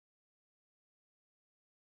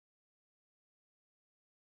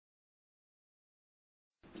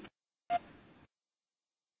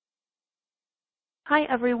Hi,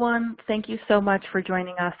 everyone. Thank you so much for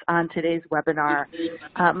joining us on today's webinar.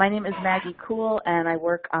 My name is Maggie Kuhl, and I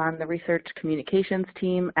work on the research communications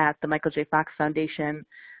team at the Michael J. Fox Foundation.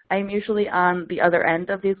 I'm usually on the other end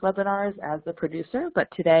of these webinars as the producer, but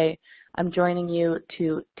today I'm joining you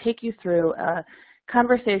to take you through a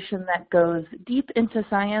conversation that goes deep into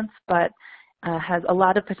science, but has a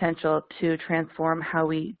lot of potential to transform how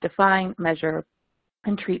we define, measure,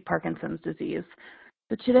 and treat Parkinson's disease.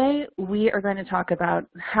 So today we are going to talk about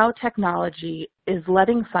how technology is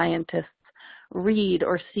letting scientists read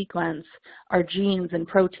or sequence our genes and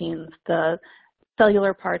proteins, the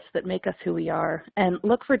cellular parts that make us who we are, and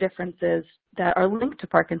look for differences that are linked to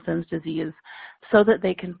Parkinson's disease so that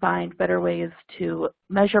they can find better ways to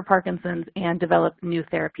measure Parkinson's and develop new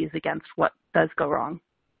therapies against what does go wrong.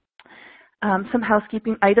 Some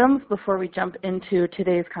housekeeping items before we jump into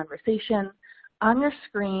today's conversation. On your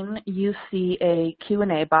screen, you see a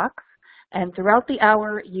Q&A box, and throughout the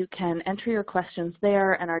hour, you can enter your questions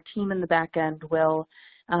there, and our team in the back end will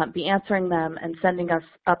be answering them and sending us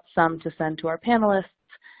up some to send to our panelists.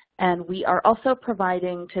 And we are also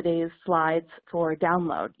providing today's slides for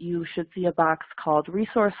download. You should see a box called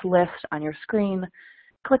Resource List on your screen.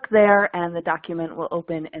 Click there, and the document will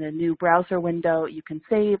open in a new browser window. You can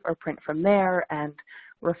save or print from there and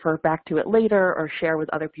refer back to it later or share with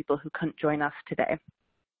other people who couldn't join us today.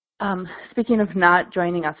 Speaking of not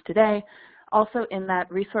joining us today, also in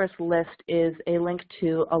that resource list is a link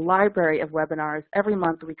to a library of webinars. Every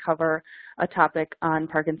month we cover a topic on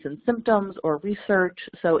Parkinson's symptoms or research.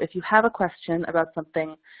 So if you have a question about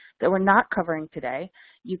something that we're not covering today,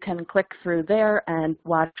 you can click through there and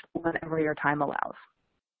watch whenever your time allows.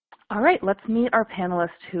 All right, let's meet our panelists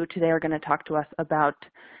who today are going to talk to us about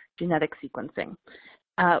genetic sequencing.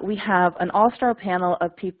 We have an all-star panel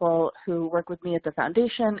of people who work with me at the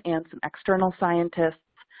foundation and some external scientists.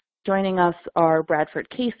 Joining us are Bradford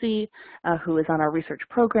Casey, who is on our research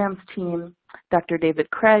programs team, Dr. David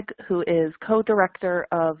Craig, who is co-director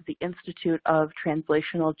of the Institute of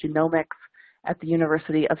Translational Genomics at the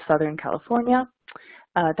University of Southern California,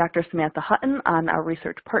 Dr. Samantha Hutton on our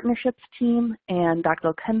research partnerships team, and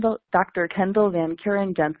Dr. Kendall Van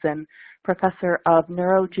Kuren Jensen, Professor of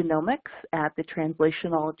Neurogenomics at the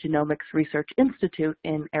Translational Genomics Research Institute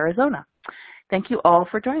in Arizona. Thank you all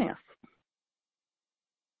for joining us.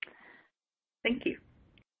 Thank you.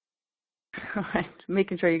 All right,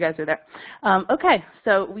 making sure you guys are there. Okay,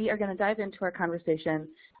 so we are going to dive into our conversation.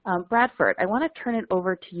 Bradford, I want to turn it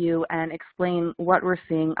over to you and explain what we're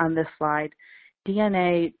seeing on this slide.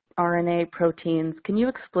 DNA, RNA, proteins. Can you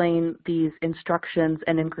explain these instructions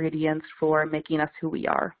and ingredients for making us who we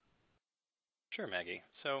are? Sure, Maggie.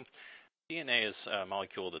 So DNA is a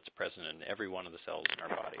molecule that's present in every one of the cells in our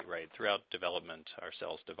body, right? Throughout development, our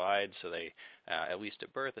cells divide, so they, at least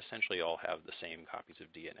at birth, essentially all have the same copies of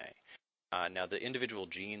DNA. Now, the individual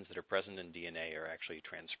genes that are present in DNA are actually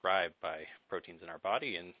transcribed by proteins in our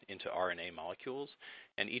body into RNA molecules,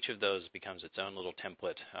 and each of those becomes its own little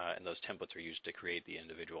template, and those templates are used to create the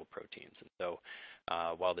individual proteins. And so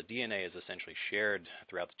while the DNA is essentially shared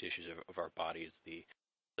throughout the tissues of our bodies, the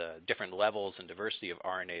different levels and diversity of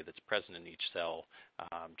RNA that's present in each cell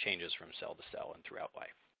changes from cell to cell and throughout life.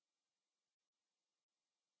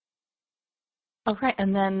 All right,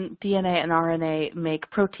 and then DNA and RNA make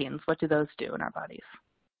proteins. What do those do in our bodies?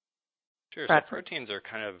 Sure. So proteins are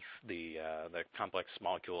kind of the complex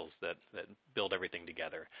molecules that build everything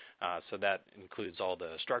together. So that includes all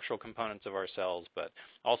the structural components of our cells, but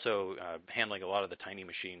also handling a lot of the tiny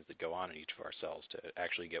machines that go on in each of our cells to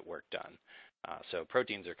actually get work done. So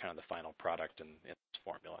proteins are kind of the final product in this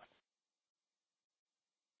formula.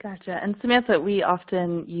 Gotcha. And Samantha, we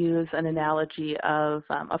often use an analogy of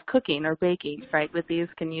cooking or baking, right, with these.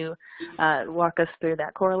 Can you walk us through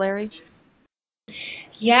that corollary?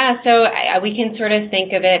 Yeah, so we can sort of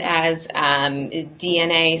think of it as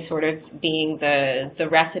DNA sort of being the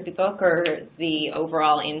recipe book or the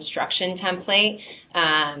overall instruction template,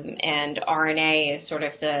 and RNA is sort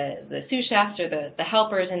of the sous chefs or the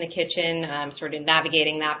helpers in the kitchen, sort of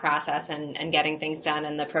navigating that process and getting things done,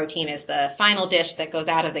 and the protein is the final dish that goes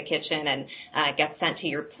out of the kitchen and gets sent to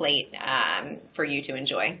your plate for you to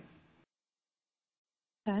enjoy.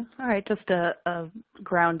 Okay. All right, just a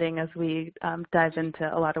grounding as we dive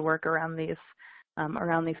into a lot of work around these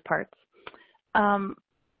parts.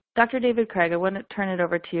 Dr. David Craig, I want to turn it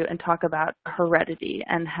over to you and talk about heredity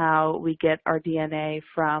and how we get our DNA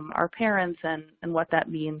from our parents and what that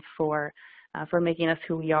means for making us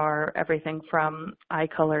who we are, everything from eye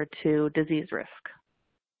color to disease risk.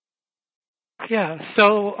 Yeah,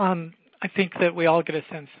 so I think that we all get a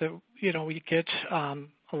sense that, we get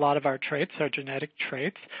a lot of our traits are genetic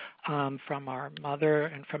traits from our mother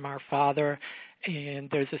and from our father. And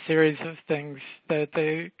there's a series of things that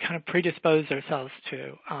they kind of predispose ourselves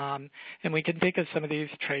to. And we can think of some of these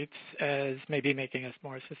traits as maybe making us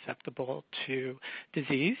more susceptible to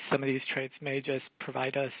disease. Some of these traits may just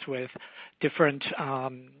provide us with different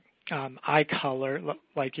eye color,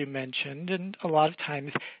 like you mentioned. And a lot of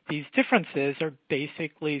times these differences are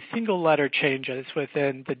basically single letter changes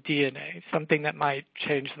within the DNA, something that might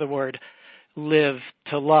change the word live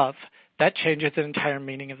to love. That changes the entire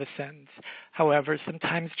meaning of a sentence. However,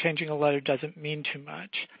 sometimes changing a letter doesn't mean too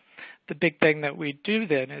much. The big thing that we do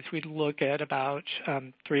then is we look at about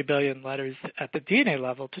 3 billion letters at the DNA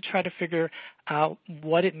level to try to figure out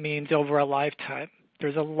what it means over a lifetime.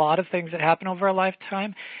 There's a lot of things that happen over a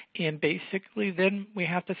lifetime, and basically then we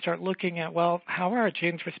have to start looking at, well, how are our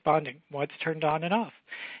genes responding? What's turned on and off?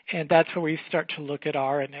 And that's where we start to look at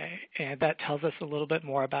RNA, and that tells us a little bit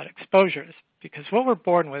more about exposures, because what we're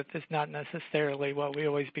born with is not necessarily what we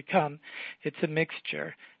always become. It's a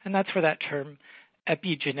mixture, and that's where that term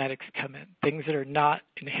epigenetics come in, things that are not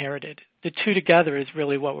inherited. The two together is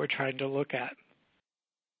really what we're trying to look at.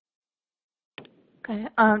 Okay,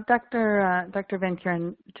 Dr. Van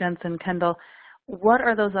Kuren, Jensen, Kendall, what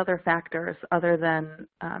are those other factors other than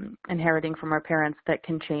inheriting from our parents that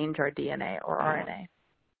can change our DNA or RNA?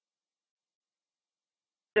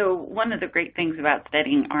 So one of the great things about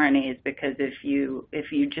studying RNA is because if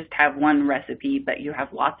you just have one recipe but you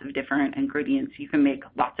have lots of different ingredients, you can make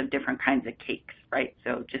lots of different kinds of cakes, right?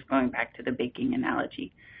 So just going back to the baking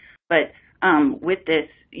analogy. But with this,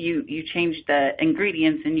 you change the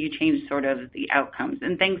ingredients and you change sort of the outcomes.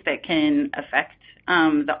 And things that can affect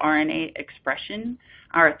the RNA expression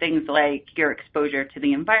are things like your exposure to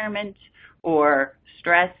the environment or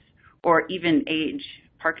stress or even age.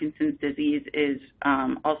 Parkinson's disease is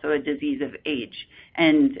also a disease of age.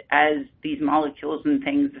 And as these molecules and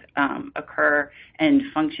things occur and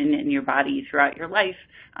function in your body throughout your life,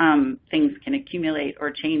 things can accumulate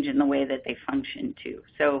or change in the way that they function too.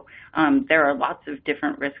 So there are lots of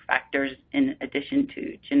different risk factors in addition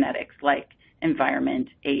to genetics, like environment,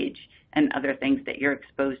 age, and other things that you're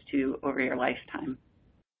exposed to over your lifetime.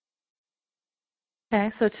 Okay,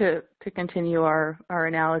 so to continue our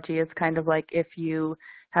analogy, it's kind of like if you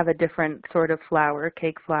have a different sort of flour,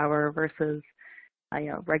 cake flour versus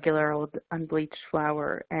regular old unbleached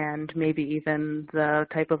flour, and maybe even the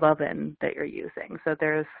type of oven that you're using. So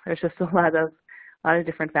there's just a lot of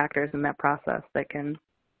different factors in that process that can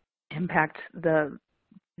impact the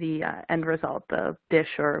end result, the dish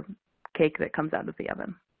or cake that comes out of the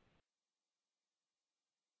oven.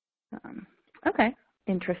 Okay.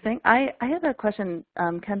 Interesting. I have a question,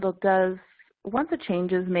 Kendall. Once a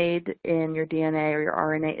change is made in your DNA or your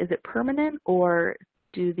RNA, is it permanent or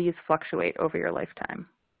do these fluctuate over your lifetime?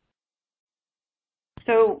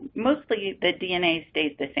 So mostly the DNA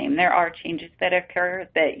stays the same. There are changes that occur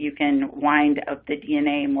that you can wind up the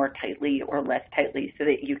DNA more tightly or less tightly so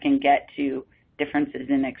that you can get to differences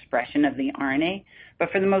in expression of the RNA.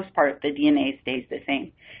 But for the most part, the DNA stays the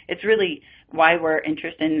same. It's really why we're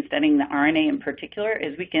interested in studying the RNA in particular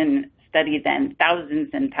is we can study then thousands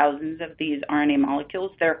and thousands of these RNA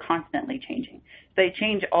molecules. They're constantly changing. They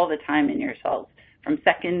change all the time in your cells, from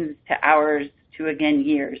seconds to hours to, again,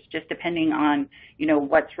 years, just depending on,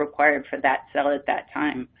 what's required for that cell at that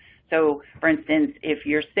time. So, for instance, if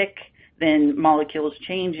you're sick, then molecules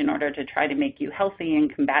change in order to try to make you healthy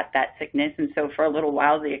and combat that sickness. And so for a little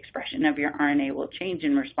while, the expression of your RNA will change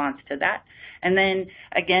in response to that. And then,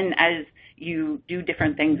 again, as you do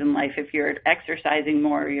different things in life, if you're exercising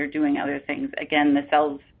more or you're doing other things, again, the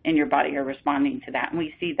cells in your body are responding to that. And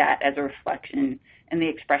we see that as a reflection in the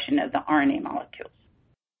expression of the RNA molecules.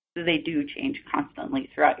 So they do change constantly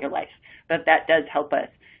throughout your life. But that does help us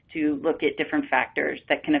to look at different factors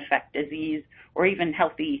that can affect disease or even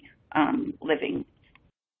healthy living.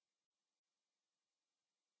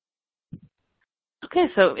 Okay,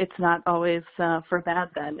 so it's not always for bad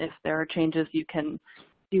then. If there are changes, you can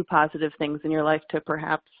do positive things in your life to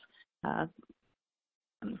perhaps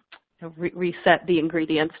reset the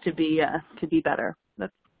ingredients to be better.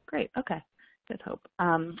 That's great. Okay, good hope.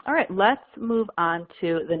 All right, let's move on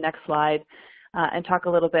to the next slide and talk a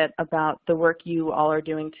little bit about the work you all are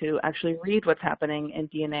doing to actually read what's happening in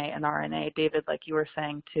DNA and RNA. David, like you were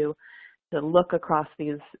saying, to look across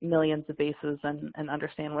these millions of bases and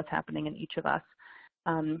understand what's happening in each of us.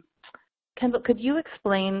 Kendall, could you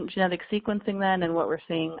explain genetic sequencing then and what we're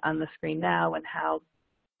seeing on the screen now and how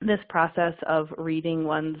this process of reading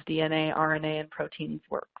one's DNA, RNA, and proteins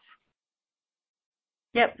works?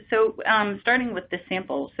 Yep. So starting with the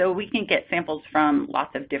samples, so we can get samples from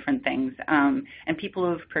lots of different things, and people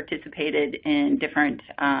who've participated in different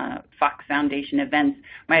Fox Foundation events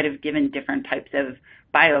might have given different types of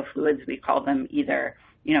biofluids. We call them either,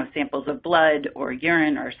 samples of blood or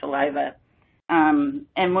urine or saliva. And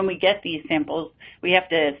when we get these samples, we have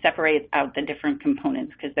to separate out the different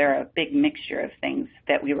components because they're a big mixture of things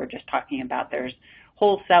that we were just talking about. There's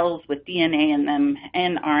whole cells with DNA in them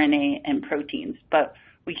and RNA and proteins, but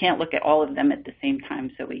we can't look at all of them at the same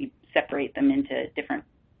time, so we separate them into different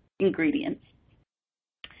ingredients.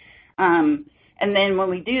 And then when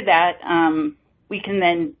we do that, we can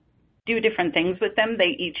then do different things with them.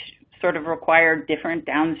 They each sort of require different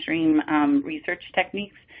downstream research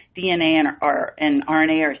techniques. DNA and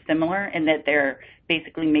RNA are similar in that they're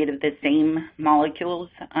basically made of the same molecules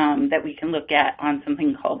that we can look at on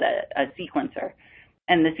something called a sequencer.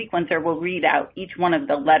 And the sequencer will read out each one of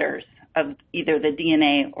the letters of either the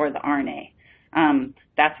DNA or the RNA.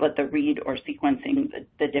 That's what the read or sequencing,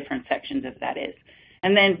 the different sections of that is.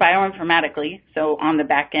 And then bioinformatically, so on the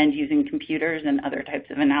back end using computers and other types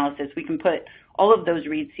of analysis, we can put all of those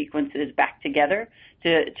read sequences back together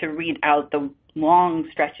to read out the long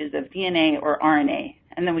stretches of DNA or RNA.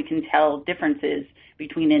 And then we can tell differences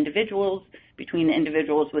between individuals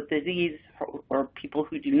with disease or people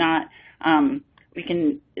who do not. We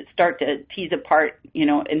can start to tease apart,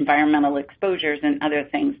 environmental exposures and other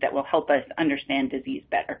things that will help us understand disease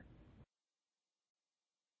better.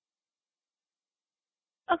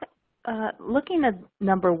 Okay. Looking at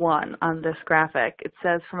number 1 on this graphic, it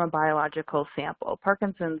says from a biological sample.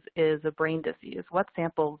 Parkinson's is a brain disease. What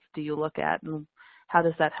samples do you look at, and how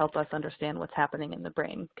does that help us understand what's happening in the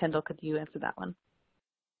brain? Kendall, could you answer that one?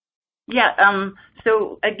 Yeah,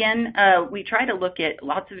 so again, we try to look at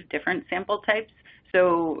lots of different sample types.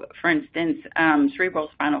 So, for instance, cerebral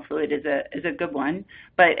spinal fluid is a good one,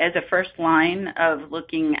 but as a first line of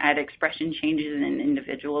looking at expression changes in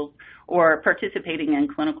individuals or participating in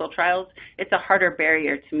clinical trials, it's a harder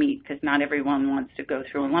barrier to meet because not everyone wants to go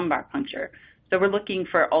through a lumbar puncture. So we're looking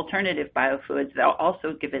for alternative biofluids that will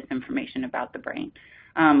also give us information about the brain.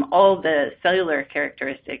 All the cellular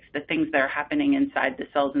characteristics, the things that are happening inside the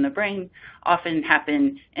cells in the brain, often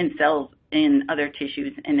happen in cells in other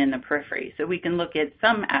tissues and in the periphery. So we can look at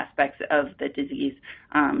some aspects of the disease,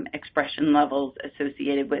 expression levels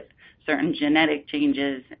associated with certain genetic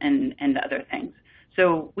changes and other things.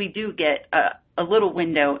 So we do get a little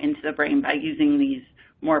window into the brain by using these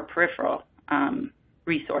more peripheral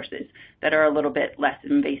resources that are a little bit less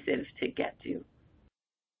invasive to get to.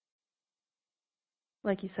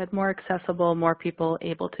 Like you said, more accessible, more people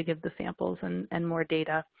able to give the samples and more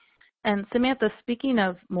data. And Samantha, speaking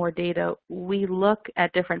of more data, we look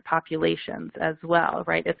at different populations as well,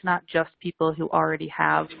 right? It's not just people who already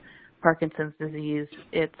have Parkinson's disease,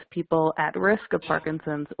 it's people at risk of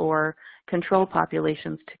Parkinson's or control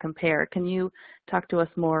populations to compare. Can you talk to us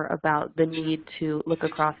more about the need to look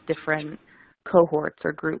across different cohorts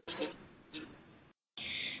or groups?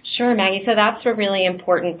 Sure, Maggie. So that's a really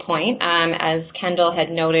important point. As Kendall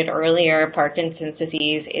had noted earlier, Parkinson's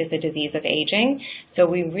disease is a disease of aging. So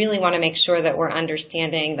we really want to make sure that we're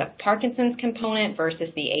understanding the Parkinson's component versus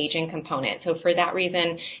the aging component. So for that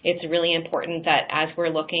reason, it's really important that as we're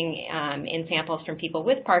looking in samples from people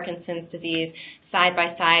with Parkinson's disease, side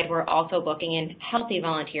by side, we're also looking in healthy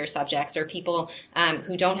volunteer subjects or people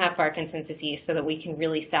who don't have Parkinson's disease so that we can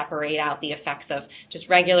really separate out the effects of just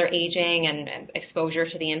regular aging and exposure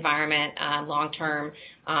to the environment long-term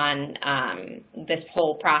on this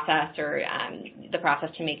whole process or the process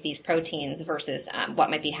to make these proteins versus what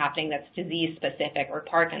might be happening that's disease-specific or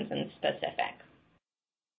Parkinson's-specific.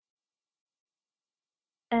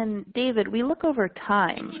 And David, we look over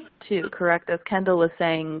time too, correct? As Kendall was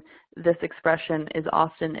saying, this expression is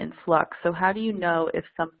often in flux. So how do you know if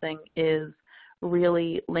something is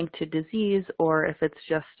really linked to disease or if it's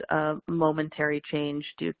just a momentary change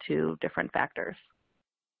due to different factors?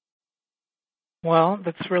 Well,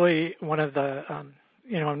 that's really one of the,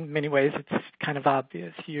 in many ways it's kind of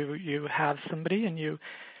obvious. You have somebody and you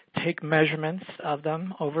take measurements of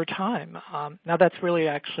them over time. Now that's really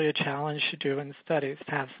actually a challenge to do in studies,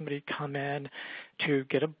 to have somebody come in to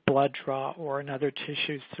get a blood draw or another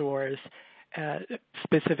tissue source at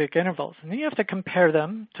specific intervals. And then you have to compare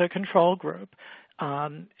them to a control group.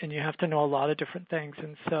 And you have to know a lot of different things.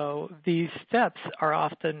 And so these steps are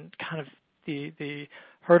often kind of the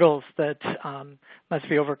hurdles that must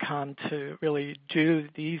be overcome to really do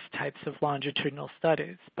these types of longitudinal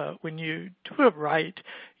studies. But when you do it right,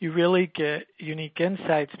 you really get unique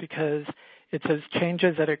insights because it's those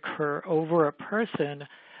changes that occur over a person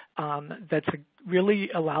that really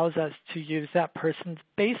allows us to use that person's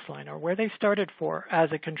baseline or where they started for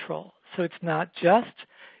as a control. So it's not just,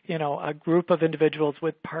 a group of individuals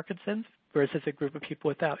with Parkinson's versus a group of people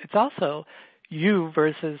without. It's also you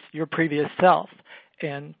versus your previous self.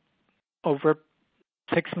 And over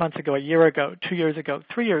 6 months ago, a year ago, 2 years ago,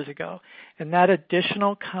 3 years ago. And that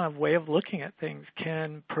additional kind of way of looking at things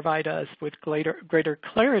can provide us with greater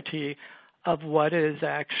clarity of what is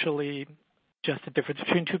actually just a difference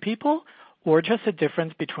between two people or just a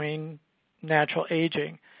difference between natural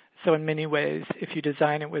aging. So in many ways, if you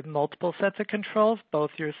design it with multiple sets of controls,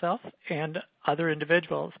 both yourself and other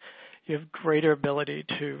individuals, you have greater ability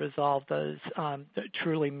to resolve those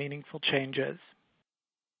truly meaningful changes.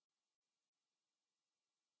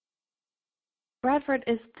 Bradford,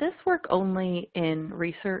 is this work only in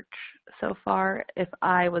research so far? If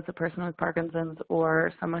I was a person with Parkinson's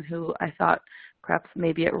or someone who I thought perhaps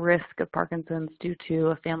may be at risk of Parkinson's due to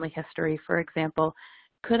a family history, for example,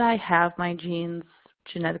 could I have my genes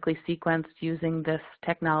genetically sequenced using this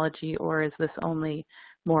technology, or is this only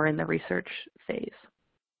more in the research phase?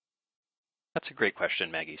 That's a great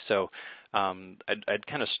question, Maggie. So I'd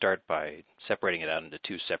kind of start by separating it out into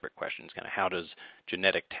two separate questions, kind of how does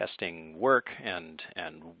genetic testing work and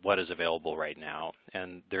what is available right now.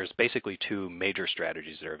 And there's basically two major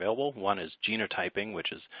strategies that are available. One is genotyping,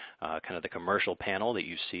 which is kind of the commercial panel that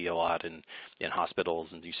you see a lot in hospitals,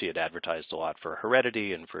 and you see it advertised a lot for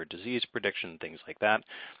heredity and for disease prediction, things like that.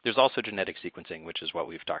 There's also genetic sequencing, which is what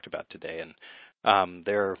we've talked about today. And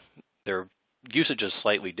their usage is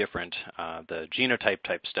slightly different. The genotype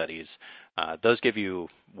type studies, those give you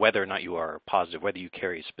whether or not you are positive, whether you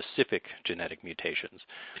carry specific genetic mutations.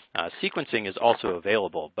 Sequencing is also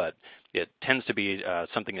available, but it tends to be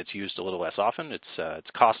something that's used a little less often. It's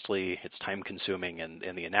costly, it's time consuming, and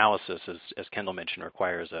the analysis, as Kendall mentioned,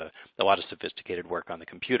 requires a lot of sophisticated work on the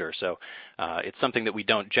computer. So it's something that we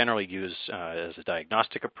don't generally use as a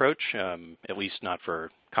diagnostic approach, at least not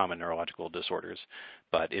for common neurological disorders,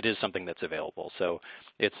 but it is something that's available. So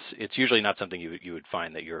it's usually not something you would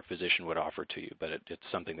find that your physician would offer to you, but it's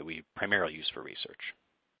something that we primarily use for research.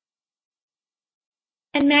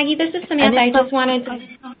 And Maggie, this is Samantha. I just wanted to...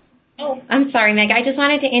 Oh, I'm sorry, Meg. I just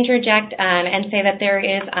wanted to interject and say that there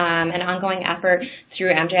is an ongoing effort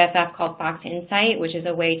through MJSF called Fox Insight, which is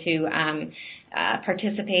a way to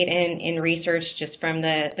participate in research just from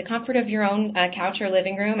the comfort of your own couch or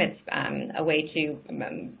living room. It's a way to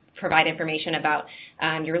provide information about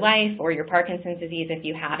your life or your Parkinson's disease if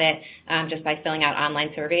you have it, just by filling out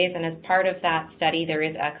online surveys. And as part of that study, there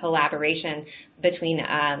is a collaboration between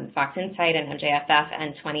Fox Insight and MJFF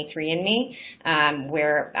and 23andMe,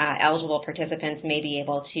 where eligible participants may be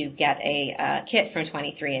able to get a kit from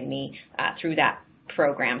 23andMe through that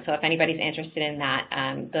program. So if anybody's interested in that,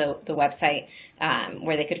 the website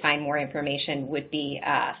where they could find more information would be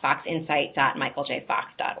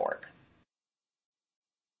foxinsight.michaeljfox.org.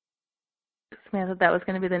 Samantha, that was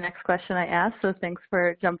going to be the next question I asked, so thanks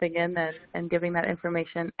for jumping in and giving that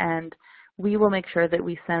information. And we will make sure that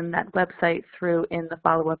we send that website through in the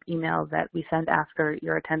follow-up email that we send after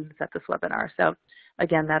your attendance at this webinar. So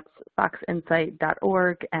again, that's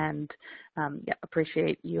foxinsight.org, and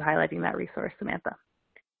appreciate you highlighting that resource, Samantha.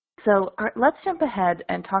 So let's jump ahead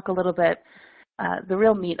and talk a little bit, the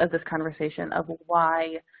real meat of this conversation of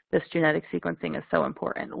why this genetic sequencing is so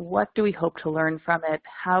important. What do we hope to learn from it?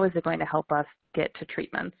 How is it going to help us get to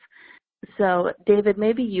treatments? So David,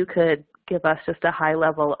 maybe you could give us just a high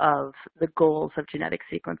level of the goals of genetic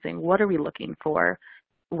sequencing. What are we looking for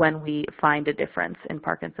when we find a difference in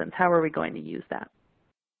Parkinson's? How are we going to use that?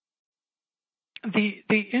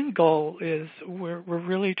 The end goal is we're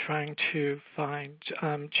really trying to find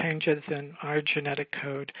changes in our genetic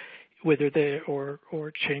code, whether they or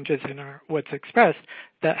changes in what's expressed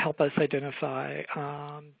that help us identify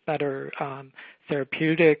better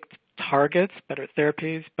therapeutic targets, better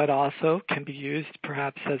therapies, but also can be used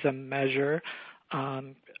perhaps as a measure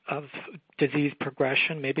of disease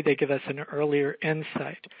progression. Maybe they give us an earlier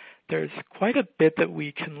insight. There's quite a bit that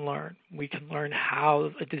we can learn. We can learn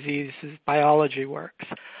how a disease's biology works.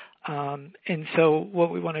 And so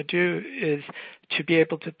what we want to do is to be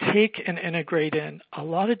able to take and integrate in a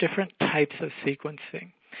lot of different types of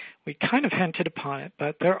sequencing. We kind of hinted upon it,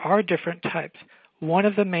 but there are different types. One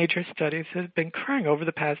of the major studies that has been occurring over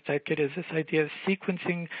the past decade is this idea of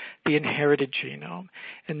sequencing the inherited genome.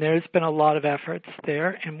 And there's been a lot of efforts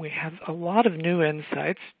there, and we have a lot of new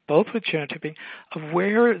insights, both with genotyping, of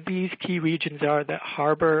where these key regions are that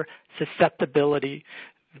harbor susceptibility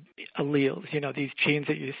alleles, these genes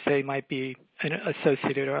that you say might be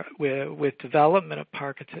associated with development of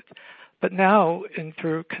Parkinson's. But now, and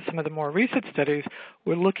through some of the more recent studies,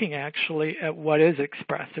 we're looking actually at what is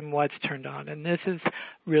expressed and what's turned on. And this is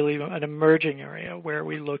really an emerging area where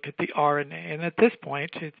we look at the RNA. And at this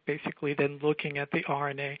point, it's basically then looking at the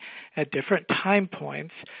RNA at different time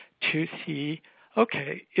points to see,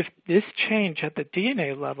 okay, if this change at the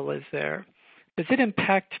DNA level is there, does it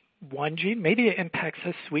impact one gene? Maybe it impacts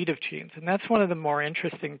a suite of genes. And that's one of the more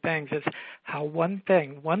interesting things, is how one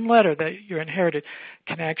thing, one letter that you're inherited,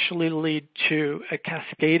 can actually lead to a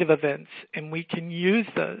cascade of events. And we can use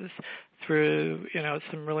those through,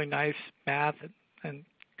 some really nice math and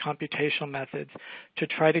computational methods to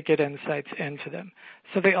try to get insights into them.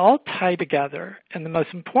 So they all tie together. And the most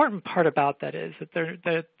important part about that is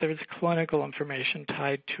that there's clinical information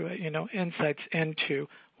tied to it, insights into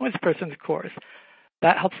what's a person's course.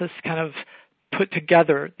 That helps us kind of put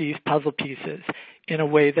together these puzzle pieces in a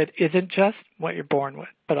way that isn't just what you're born with,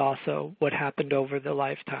 but also what happened over the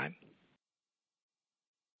lifetime.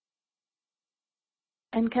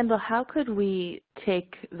 And Kendall, how could we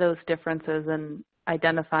take those differences in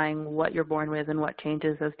identifying what you're born with and what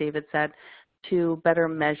changes, as David said, to better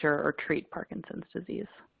measure or treat Parkinson's disease?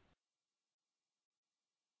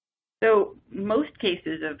 So most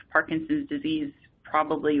cases of Parkinson's disease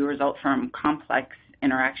probably result from complex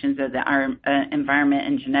interactions of the environment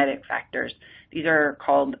and genetic factors. These are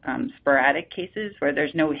called sporadic cases where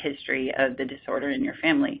there's no history of the disorder in your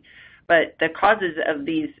family. But the causes of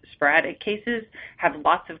these sporadic cases have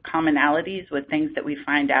lots of commonalities with things that we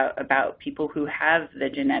find out about people who have the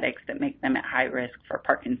genetics that make them at high risk for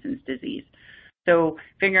Parkinson's disease. So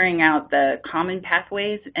figuring out the common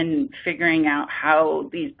pathways and figuring out how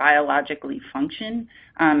these biologically function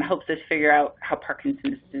helps us figure out how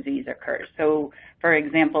Parkinson's disease occurs. So, for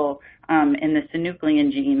example, in the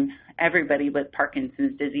synuclein gene, everybody with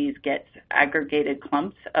Parkinson's disease gets aggregated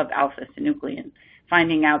clumps of alpha-synuclein.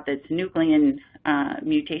 Finding out that synuclein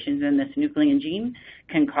mutations in the synuclein gene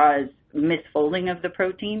can cause misfolding of the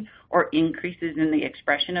protein or increases in the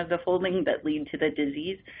expression of the folding that lead to the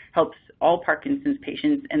disease helps all Parkinson's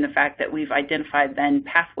patients in the fact that we've identified then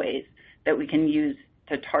pathways that we can use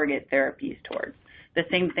to target therapies towards. The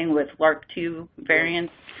same thing with LRRK2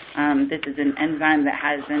 variants. This is an enzyme that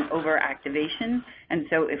has an overactivation, and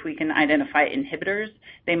so if we can identify inhibitors,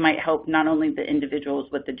 they might help not only the individuals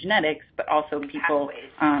with the genetics, but also people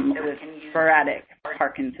with sporadic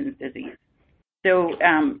Parkinson's disease. So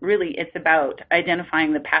really it's about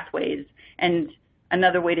identifying the pathways, and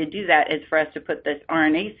another way to do that is for us to put this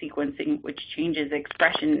RNA sequencing, which changes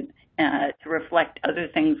expression to reflect other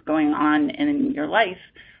things going on in your life,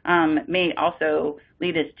 may also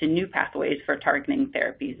lead us to new pathways for targeting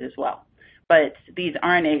therapies as well. But these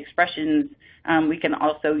RNA expressions we can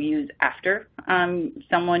also use after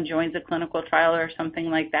someone joins a clinical trial or something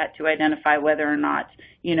like that to identify whether or not,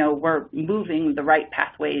 we're moving the right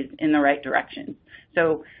pathways in the right direction.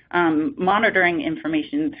 So monitoring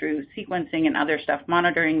information through sequencing and other stuff,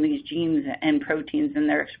 monitoring these genes and proteins and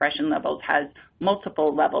their expression levels has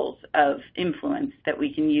multiple levels of influence that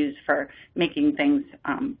we can use for making things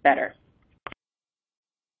better.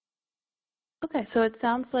 Okay, so it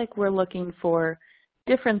sounds like we're looking for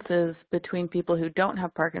differences between people who don't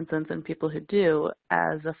have Parkinson's and people who do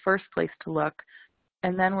as a first place to look.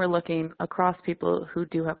 And then we're looking across people who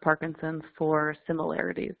do have Parkinson's for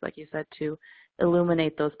similarities, like you said, to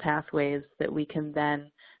illuminate those pathways that we can then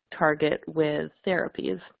target with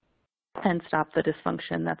therapies and stop the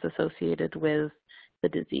dysfunction that's associated with the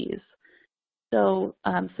disease. So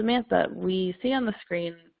Samantha, we see on the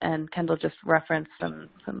screen, and Kendall just referenced some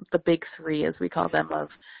the big three, as we call them, of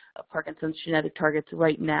Parkinson's genetic targets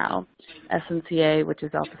right now, SNCA, which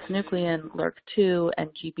is alpha-synuclein, LRRK2, and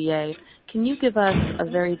GBA. Can you give us a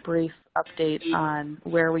very brief update on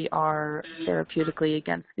where we are therapeutically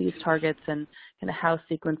against these targets and kind of how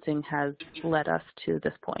sequencing has led us to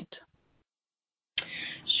this point?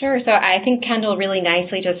 Sure. So I think Kendall really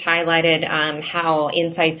nicely just highlighted how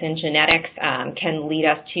insights in genetics can lead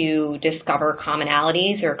us to discover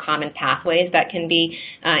commonalities or common pathways that can be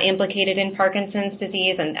implicated in Parkinson's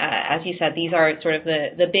disease. And as you said, these are sort of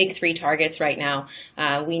the big three targets right now.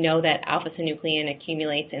 We know that alpha-synuclein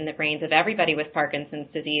accumulates in the brains of everybody with Parkinson's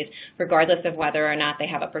disease, regardless of whether or not they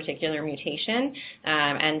have a particular mutation.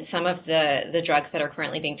 And some of the drugs that are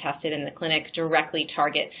currently being tested in the clinic directly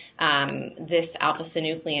target this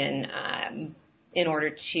alpha-synuclein in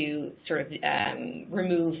order to sort of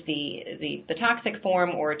remove the toxic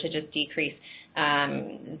form or to just decrease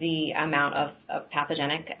the amount of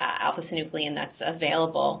pathogenic alpha-synuclein that's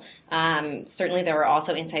available. Certainly there are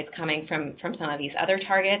also insights coming from some of these other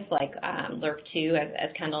targets like LRRK2, as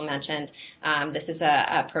Kendall mentioned. This is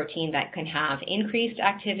a protein that can have increased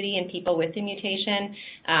activity in people with the mutation,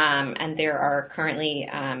 and there are currently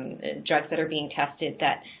drugs that are being tested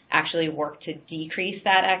that actually work to decrease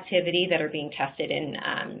that activity that are being tested in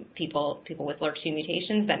people with LRRK2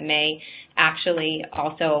 mutations that may actually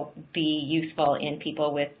also be useful in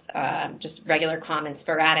people with just regular common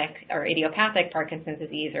sporadic or idiopathic Parkinson's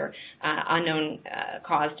disease or unknown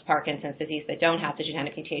caused Parkinson's disease that don't have the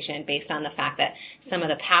genetic mutation, based on the fact that some of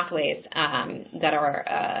the pathways that are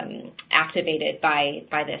activated by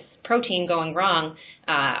this protein going wrong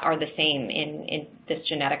are the same in this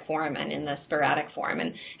genetic form and in the sporadic form.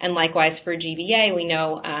 And likewise for GBA, we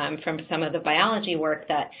know from some of the biology work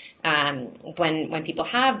that when people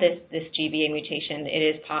have this GBA mutation, it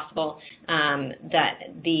is possible that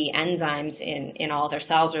the enzymes in all of their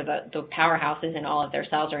cells, or the powerhouses in all of their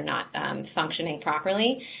cells, are not functioning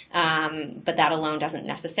properly. But that alone doesn't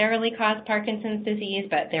necessarily cause Parkinson's disease,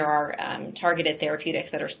 but there are targeted therapeutics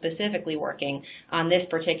that are specifically working on this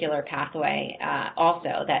particular pathway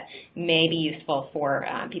also that may be useful for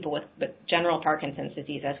people with general Parkinson's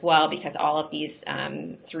disease as well, because all of these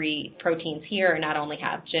three proteins here not only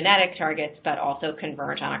have genetic targets, but also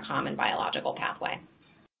converge on a common biological pathway.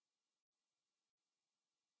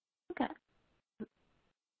 Okay.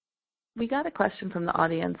 We got a question from the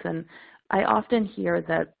audience, and I often hear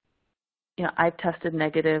that, I've tested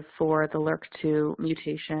negative for the LRRK2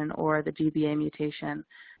 mutation or the GBA mutation,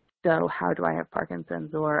 so how do I have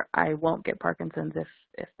Parkinson's, or I won't get Parkinson's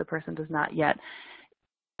if the person does not yet.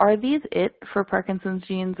 Are these it for Parkinson's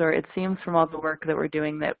genes, or it seems from all the work that we're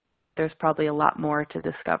doing that there's probably a lot more to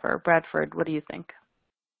discover? Bradford, what do you think?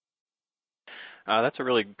 That's a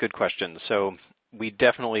really good question. So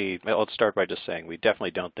let's start by just saying we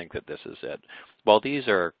definitely don't think that this is it. While these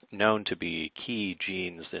are known to be key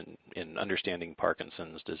genes in understanding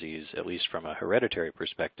Parkinson's disease, at least from a hereditary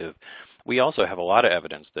perspective, we also have a lot of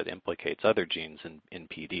evidence that implicates other genes in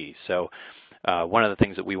PD. So one of the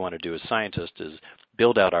things that we want to do as scientists is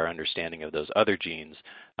build out our understanding of those other genes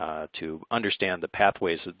to understand the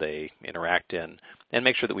pathways that they interact in and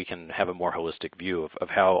make sure that we can have a more holistic view of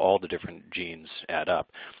how all the different genes add up.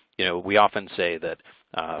 We often say that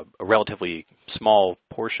a relatively small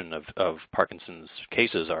portion of Parkinson's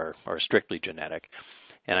cases are strictly genetic.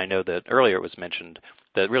 And I know that earlier it was mentioned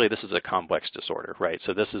that really this is a complex disorder, right?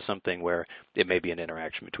 So this is something where it may be an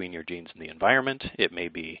interaction between your genes and the environment. It may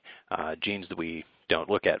be genes that we don't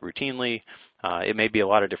look at routinely. It may be a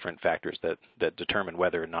lot of different factors that determine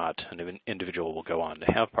whether or not an individual will go on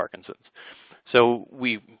to have Parkinson's. So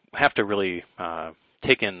we have to really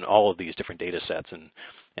take in all of these different data sets and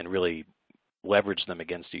really leverage them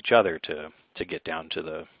against each other to get down to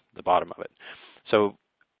the bottom of it. So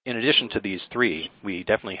in addition to these three, we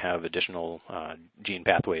definitely have additional gene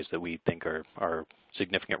pathways that we think are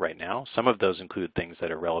significant right now. Some of those include things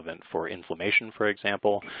that are relevant for inflammation, for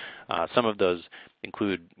example. Some of those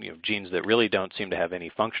include genes that really don't seem to have any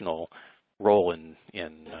functional role in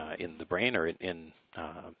the brain or in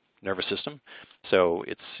nervous system. So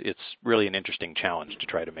it's really an interesting challenge to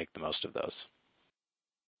try to make the most of those.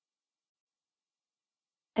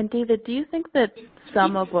 And David, do you think that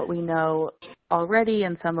some of what we know already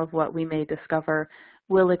and some of what we may discover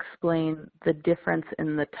will explain the difference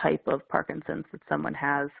in the type of Parkinson's that someone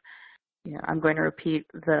has? I'm going to repeat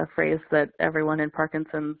the phrase that everyone in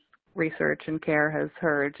Parkinson's research and care has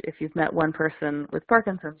heard. If you've met one person with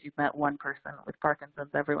Parkinson's, you've met one person with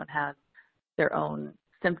Parkinson's. Everyone has their own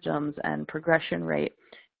symptoms and progression rate.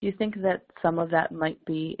 Do you think that some of that might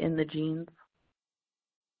be in the genes?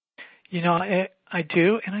 I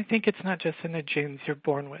do, and I think it's not just in the genes you're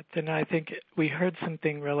born with. And I think we heard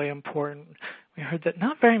something really important. We heard that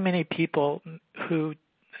not very many people who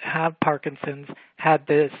have Parkinson's had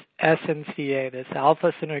this SNCA, this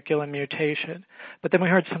alpha-synuclein mutation. But then we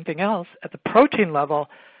heard something else. At the protein level,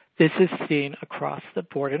 this is seen across the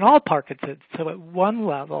board in all Parkinson's. So at one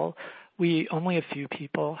level, only a few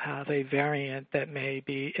people have a variant that may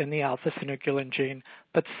be in the alpha-synuclein gene,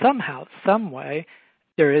 but somehow, some way,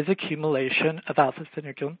 there is accumulation of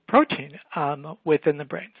alpha-synuclein protein within the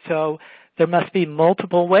brain. So there must be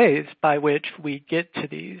multiple ways by which we get to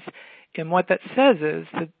these. And what that says is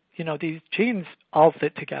that, these genes all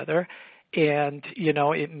fit together. And,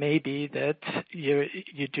 it may be that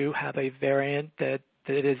you do have a variant that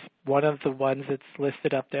is one of the ones that's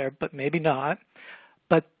listed up there, but maybe not.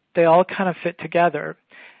 But they all kind of fit together.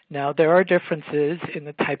 Now, there are differences in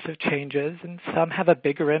the types of changes, and some have a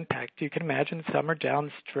bigger impact. You can imagine some are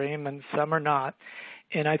downstream and some are not.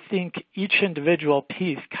 And I think each individual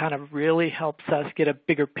piece kind of really helps us get a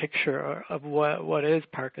bigger picture of what is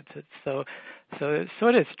Parkinson's. So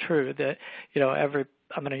it is true that,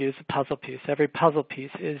 I'm going to use a puzzle piece. Every puzzle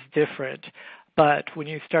piece is different. But when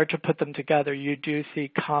you start to put them together, you do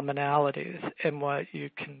see commonalities. And what you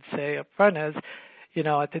can say up front is,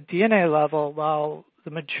 at the DNA level, while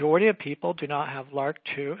the majority of people do not have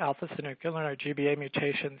LRRK2, alpha-synuclein, or GBA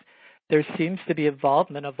mutations, there seems to be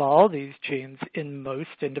involvement of all these genes in most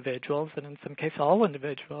individuals, and in some cases all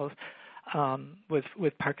individuals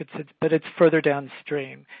with Parkinson's, but it's further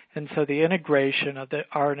downstream. And so the integration of the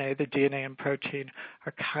RNA, the DNA, and protein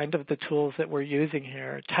are kind of the tools that we're using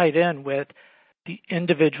here, tied in with the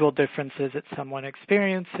individual differences that someone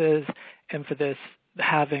experiences, and for this,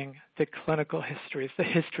 having the clinical histories, the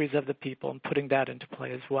histories of the people, and putting that into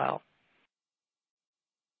play as well.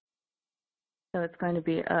 So it's going to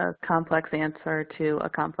be a complex answer to a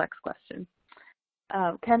complex question.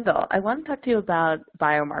 Kendall, I want to talk to you about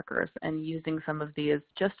biomarkers and using some of these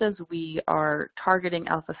just as we are targeting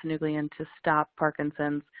alpha-synuclein to stop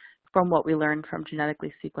Parkinson's from what we learned from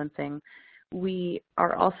genetically sequencing. We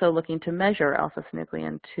are also looking to measure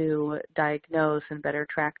alpha-synuclein to diagnose and better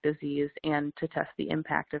track disease and to test the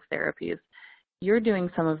impact of therapies. You're doing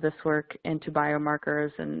some of this work into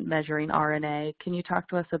biomarkers and measuring RNA. Can you talk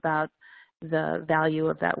to us about the value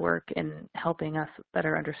of that work in helping us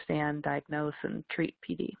better understand, diagnose, and treat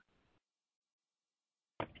PD?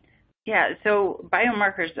 Yeah, so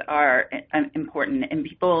biomarkers are important, and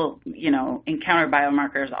people, encounter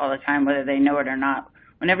biomarkers all the time, whether they know it or not.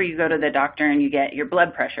 Whenever you go to the doctor and you get your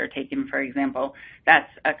blood pressure taken, for example, that's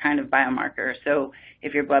a kind of biomarker. So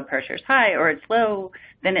if your blood pressure is high or it's low,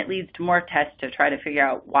 then it leads to more tests to try to figure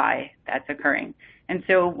out why that's occurring. And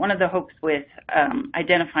so one of the hopes with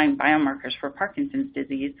identifying biomarkers for Parkinson's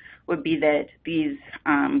disease would be that these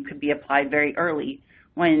could be applied very early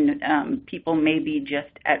when people may be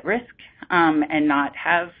just at risk and not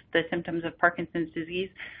have the symptoms of Parkinson's disease.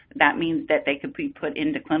 That means that they could be put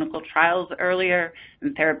into clinical trials earlier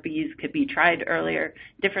and therapies could be tried earlier,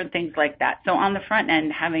 different things like that. So on the front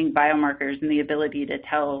end, having biomarkers and the ability to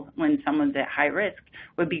tell when someone's at high risk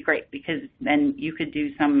would be great, because then you could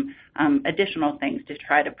do some additional things to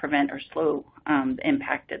try to prevent or slow the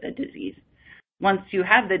impact of the disease. Once you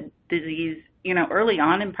have the disease, early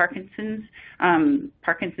on in Parkinson's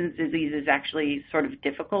disease is actually sort of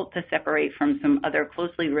difficult to separate from some other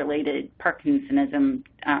closely related Parkinsonism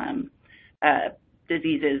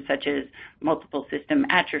diseases, such as multiple system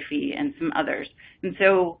atrophy and some others. And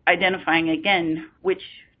so identifying, again, which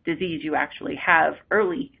disease you actually have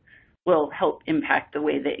early will help impact the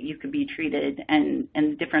way that you could be treated and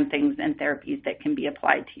different things and therapies that can be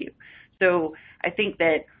applied to you. So I think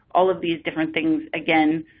that all of these different things,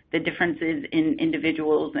 again, the differences in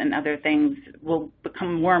individuals and other things will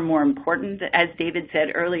become more and more important. As David said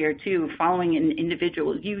earlier, too, following an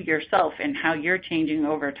individual, you yourself, and how you're changing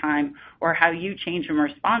over time or how you change in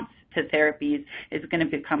response to therapies is going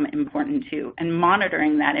to become important, too. And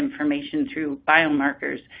monitoring that information through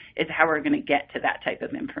biomarkers is how we're going to get to that type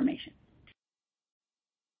of information.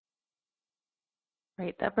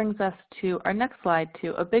 Great. That brings us to our next slide,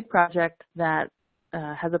 to a big project that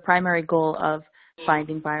has a primary goal of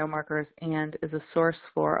finding biomarkers and is a source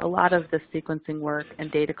for a lot of the sequencing work and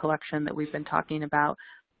data collection that we've been talking about,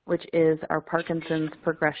 which is our Parkinson's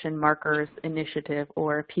Progression Markers Initiative,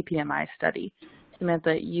 or PPMI study.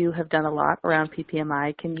 Samantha, you have done a lot around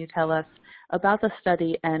PPMI. Can you tell us about the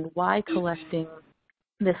study and why collecting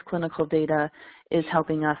this clinical data is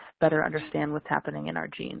helping us better understand what's happening in our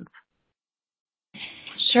genes?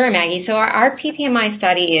 Sure, Maggie. So our PPMI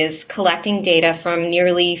study is collecting data from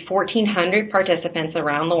nearly 1,400 participants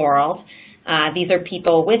around the world. These are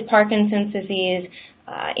people with Parkinson's disease,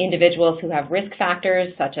 individuals who have risk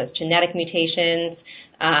factors such as genetic mutations,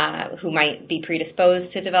 who might be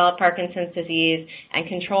predisposed to develop Parkinson's disease, and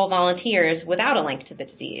control volunteers without a link to the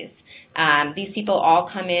disease. These people all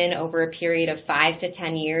come in over a period of 5 to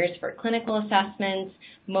 10 years for clinical assessments,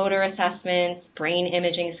 motor assessments, brain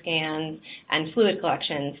imaging scans, and fluid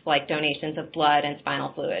collections like donations of blood and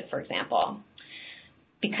spinal fluid, for example.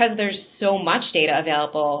 Because there's so much data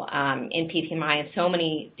available in PPMI in so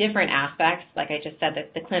many different aspects, like I just said,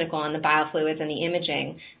 the clinical and the biofluids and the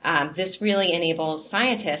imaging, this really enables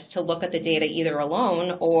scientists to look at the data either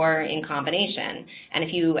alone or in combination. And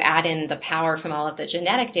if you add in the power from all of the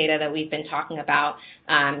genetic data that we've been talking about,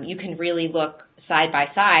 you can really look side by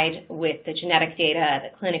side with the genetic data,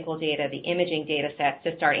 the clinical data, the imaging data sets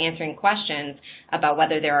to start answering questions about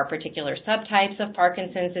whether there are particular subtypes of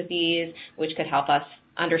Parkinson's disease, which could help us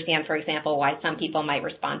understand, for example, why some people might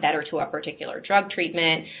respond better to a particular drug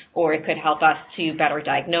treatment, or it could help us to better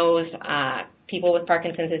diagnose people with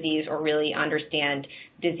Parkinson's disease or really understand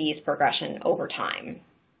disease progression over time.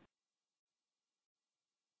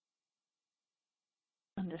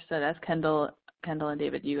 Understood. As Kendall and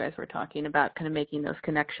David, you guys were talking about kind of making those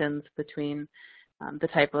connections between the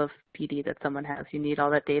type of PD that someone has. You need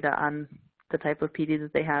all that data on the type of PD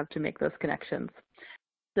that they have to make those connections.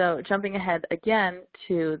 So jumping ahead again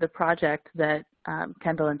to the project that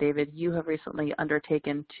Kendall and David, you have recently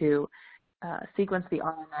undertaken to sequence the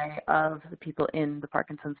RNA of the people in the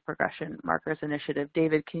Parkinson's Progression Markers Initiative.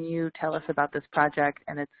 David, can you tell us about this project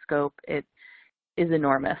and its scope? It is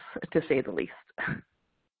enormous, to say the least.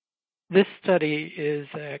 This study is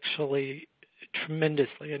actually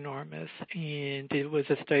tremendously enormous, and it was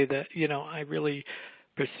a study that, I really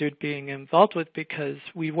pursued being involved with because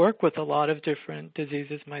we work with a lot of different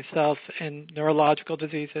diseases myself and neurological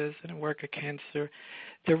diseases and work at cancer.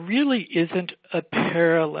 There really isn't a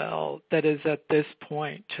parallel that is at this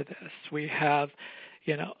point to this. We have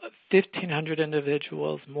 1,500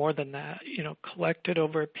 individuals, more than that, collected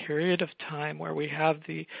over a period of time where we have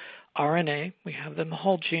the RNA, we have the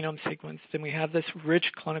whole genome sequenced, and we have this rich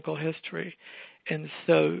clinical history. And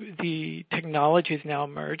so the technology has now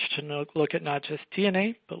emerged to look at not just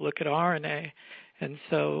DNA, but look at RNA. And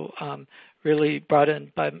so really brought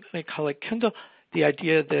in by my colleague Kendall the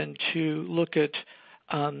idea then to look at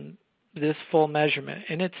this full measurement.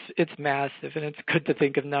 And it's massive, and it's good to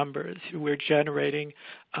think of numbers. We're generating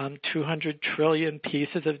 200 trillion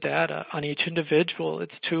pieces of data on each individual.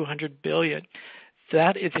 It's 200 billion.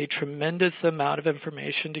 That is a tremendous amount of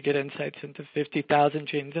information to get insights into 50,000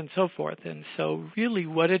 genes and so forth. And so really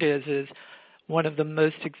what it is one of the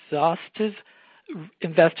most exhaustive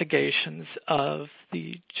investigations of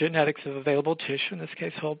the genetics of available tissue, in this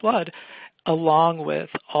case whole blood, along with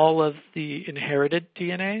all of the inherited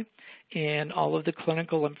DNA and all of the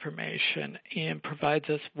clinical information, and provides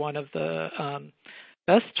us one of the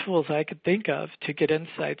best tools I could think of to get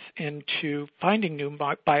insights into finding new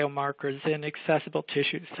biomarkers in accessible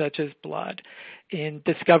tissues such as blood, in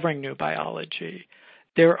discovering new biology.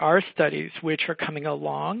 There are studies which are coming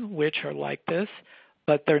along which are like this,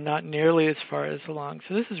 but they're not nearly as far as along.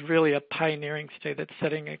 So this is really a pioneering study that's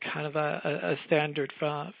setting a kind of a standard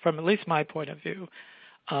from at least my point of view.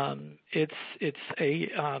 It's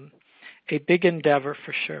a big endeavor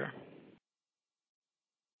for sure.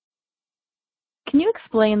 Can you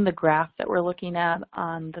explain the graph that we're looking at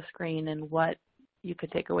on the screen and what you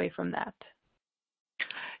could take away from that?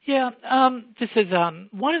 Yeah, this is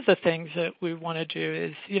one of the things that we want to do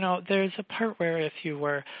is, there's a part where if you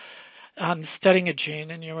were studying a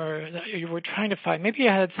gene and you were trying to find, maybe you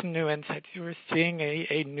had some new insights, you were seeing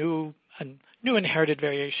a new inherited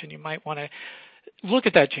variation, you might want to look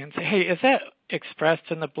at that gene and say, hey, is that expressed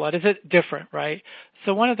in the blood? Is it different, right?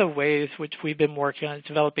 So one of the ways which we've been working on is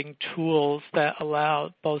developing tools that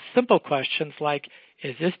allow both simple questions like,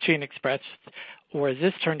 is this gene expressed or is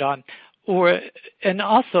this turned on? And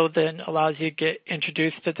also then allows you to get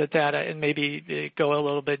introduced to the data and maybe they go a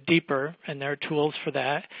little bit deeper, and there are tools for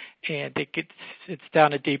that, and it's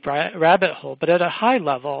down a deep rabbit hole. But at a high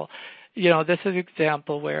level, this is an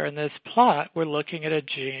example where in this plot we're looking at a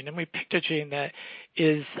gene, and we picked a gene that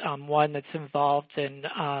is one that's involved in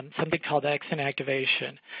something called X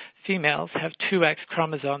inactivation. Females have 2 X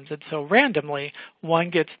chromosomes, and so randomly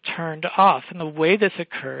one gets turned off. And the way this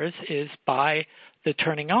occurs is by the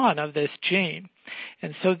turning on of this gene.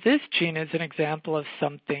 And so this gene is an example of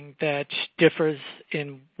something that differs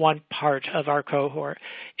in one part of our cohort.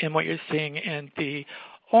 And what you're seeing in the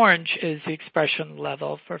orange is the expression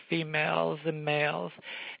level for females and males.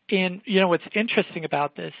 And, what's interesting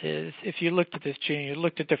about this is if you looked at this gene, you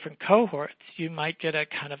looked at different cohorts, you might get a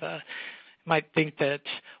kind of might think that,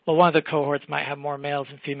 well, one of the cohorts might have more males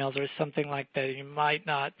and females or something like that. You might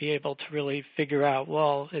not be able to really figure out,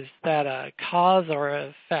 well, is that a cause or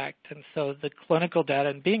an effect? And so the clinical data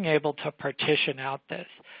and being able to partition out this.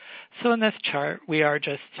 So in this chart, we are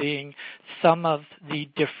just seeing some of the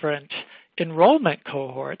different enrollment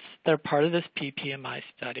cohorts that are part of this PPMI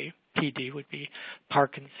study. PD would be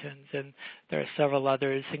Parkinson's, and there are several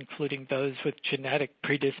others, including those with genetic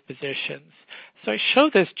predispositions. So I show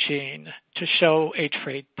this gene to show a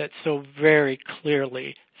trait that so very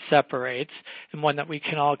clearly separates and one that we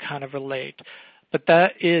can all kind of relate. But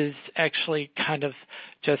that is actually kind of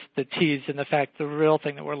just the tease. In the fact, the real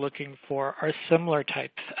thing that we're looking for are similar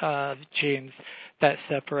types of genes that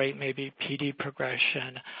separate maybe PD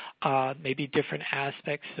progression, maybe different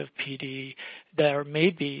aspects of PD. There may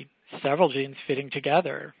be several genes fitting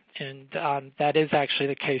together. And that is actually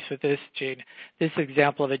the case with this gene. This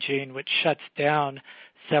example of a gene which shuts down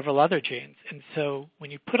several other genes. And so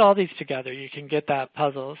when you put all these together, you can get that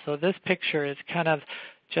puzzle. So this picture is kind of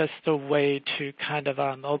just a way to kind of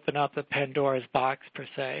open up the Pandora's box, per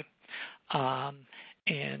se,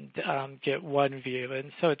 and get one view.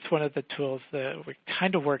 And so it's one of the tools that we're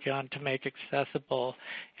kind of working on to make accessible,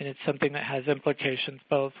 and it's something that has implications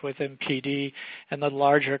both within PD and the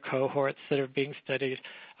larger cohorts that are being studied.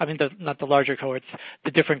 I mean, not the larger cohorts, the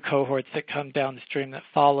different cohorts that come downstream that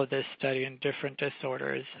follow this study in different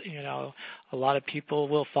disorders. You know, a lot of people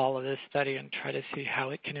will follow this study and try to see how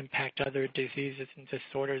it can impact other diseases and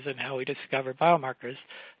disorders and how we discover biomarkers.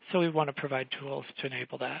 So we want to provide tools to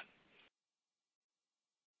enable that.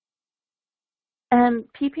 And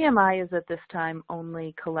PPMI is at this time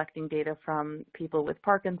only collecting data from people with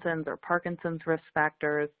Parkinson's or Parkinson's risk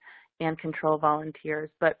factors and control volunteers.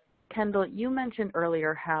 But Kendall, you mentioned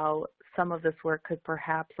earlier how some of this work could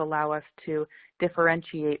perhaps allow us to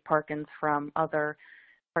differentiate Parkinson's from other,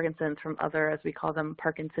 as we call them,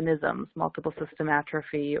 Parkinsonisms, multiple system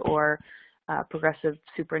atrophy or progressive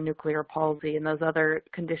supranuclear palsy, and those other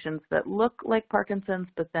conditions that look like Parkinson's,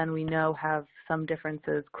 but then we know have some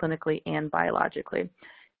differences clinically and biologically.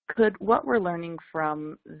 Could what we're learning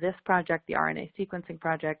from this project, the RNA sequencing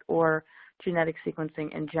project, or genetic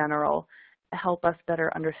sequencing in general, help us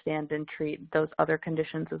better understand and treat those other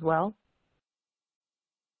conditions as well?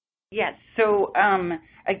 Yes. So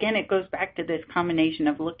again, it goes back to this combination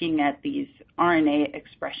of looking at these RNA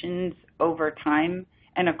expressions over time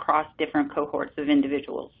and across different cohorts of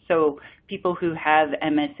individuals. So people who have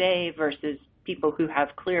MSA versus people who have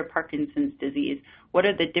clear Parkinson's disease, what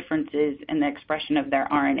are the differences in the expression of their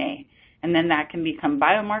RNA? And then that can become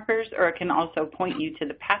biomarkers, or it can also point you to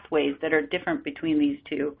the pathways that are different between these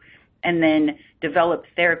two, and then develop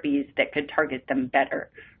therapies that could target them better,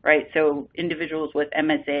 right? So individuals with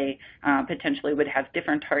MSA potentially would have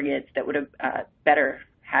different targets that would have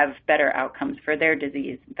better outcomes for their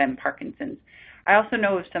disease than Parkinson's. I also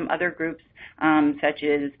know of some other groups, such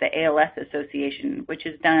as the ALS Association, which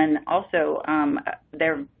has done also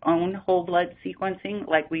their own whole blood sequencing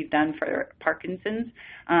like we've done for Parkinson's,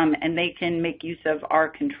 and they can make use of our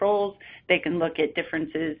controls. They can look at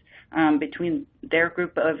differences between their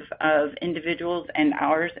group of individuals and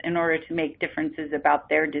ours in order to make differences about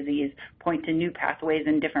their disease, point to new pathways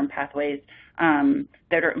and different pathways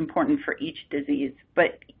that are important for each disease.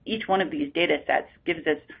 But each one of these data sets gives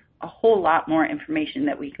us a whole lot more information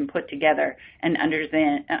that we can put together and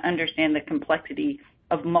understand the complexity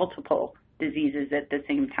of multiple diseases at the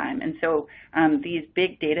same time. And so these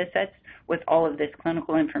big data sets with all of this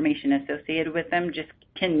clinical information associated with them just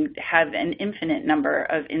can have an infinite number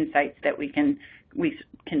of insights that we can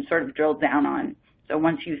sort of drill down on. So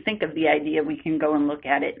once you think of the idea, we can go and look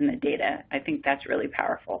at it in the data. I think that's really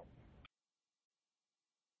powerful.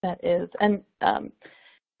 That is. And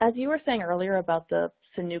as you were saying earlier about the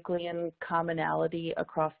synuclein commonality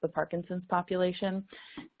across the Parkinson's population,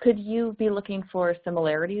 could you be looking for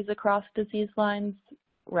similarities across disease lines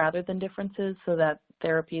rather than differences so that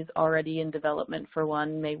therapies already in development for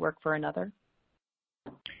one may work for another?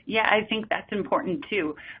 Yeah, I think that's important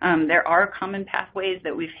too. There are common pathways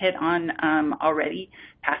that we've hit on already,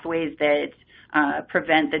 pathways that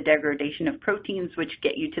prevent the degradation of proteins, which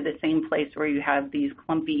get you to the same place where you have these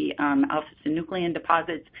clumpy alpha-synuclein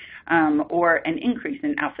deposits or an increase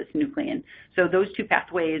in alpha-synuclein. So those two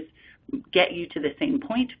pathways get you to the same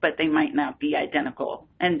point, but they might not be identical.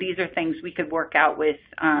 And these are things we could work out with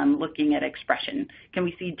looking at expression. Can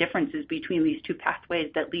we see differences between these two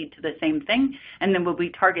pathways that lead to the same thing? And then will we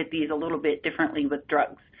target these a little bit differently with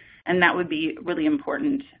drugs? And that would be really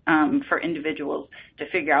important for individuals to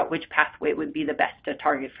figure out which pathway would be the best to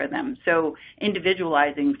target for them. So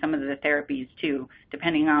individualizing some of the therapies too,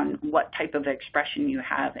 depending on what type of expression you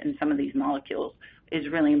have in some of these molecules, is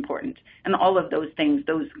really important. And all of those things,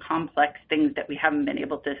 those complex things that we haven't been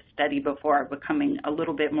able to study before, are becoming a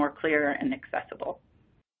little bit more clear and accessible.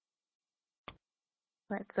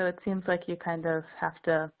 Right, so it seems like you kind of have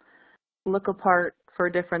to look apart for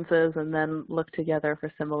differences and then look together for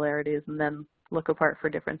similarities and then look apart for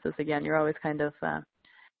differences again. You're always kind of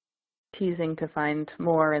teasing to find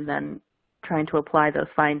more and then trying to apply those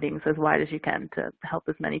findings as wide as you can to help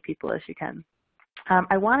as many people as you can.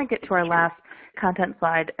 I want to get to our last content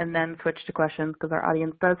slide and then switch to questions because our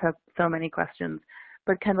audience does have so many questions.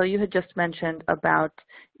 But Kendall, you had just mentioned about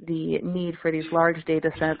the need for these large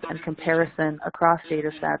data sets and comparison across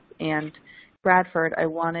data sets. And Bradford, I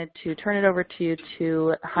wanted to turn it over to you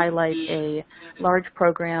to highlight a large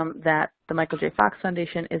program that the Michael J. Fox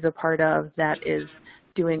Foundation is a part of that is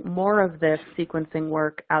doing more of this sequencing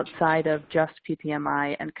work outside of just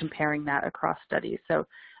PPMI and comparing that across studies. So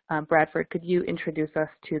Bradford, could you introduce us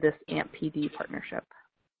to this AMP-PD partnership?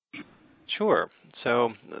 Sure.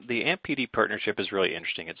 So the AMP-PD partnership is really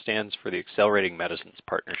interesting. It stands for the Accelerating Medicines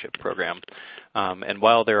Partnership Program. And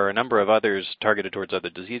while there are a number of others targeted towards other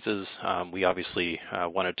diseases, we obviously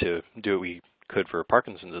wanted to do what we could for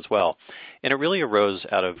Parkinson's as well. And it really arose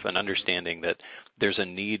out of an understanding that there's a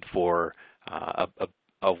need for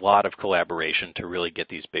a lot of collaboration to really get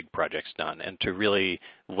these big projects done and to really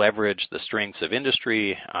leverage the strengths of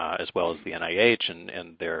industry as well as the NIH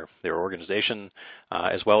and their organization,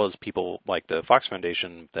 as well as people like the Fox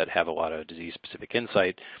Foundation that have a lot of disease-specific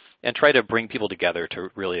insight, and try to bring people together to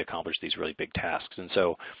really accomplish these really big tasks. And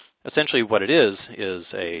so essentially what it is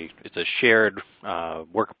it's a shared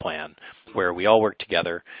work plan where we all work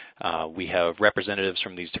together. We have representatives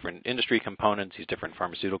from these different industry components, these different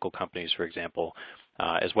pharmaceutical companies, for example,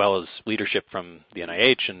 as well as leadership from the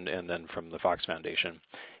NIH and then from the Fox Foundation.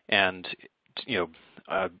 And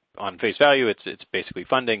on face value, it's basically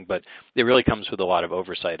funding, but it really comes with a lot of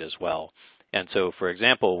oversight as well. And so, for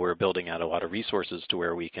example, we're building out a lot of resources to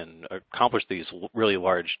where we can accomplish these really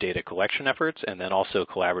large data collection efforts and then also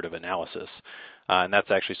collaborative analysis. And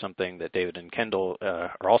that's actually something that David and Kendall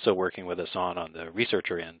are also working with us on the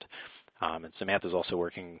researcher end. And Samantha's also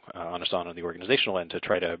working on the organizational end to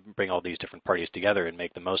try to bring all these different parties together and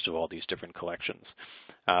make the most of all these different collections.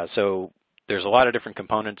 So there's a lot of different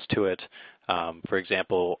components to it. For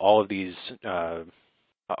example, all of these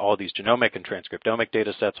genomic and transcriptomic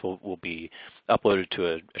data sets will be uploaded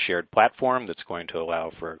to a shared platform that's going to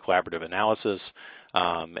allow for collaborative analysis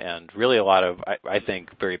and really a lot of, I think,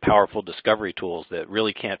 very powerful discovery tools that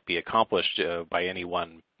really can't be accomplished by any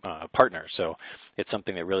one partner. So it's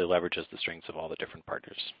something that really leverages the strengths of all the different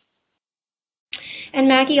partners. And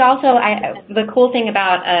Maggie, also, the cool thing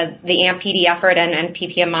about the AMP-PD effort and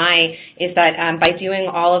PPMI is that by doing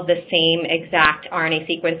all of the same exact RNA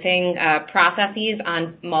sequencing processes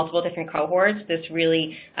on multiple different cohorts, this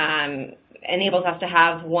really enables us to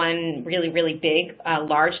have one really, really big,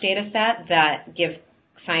 large data set that gives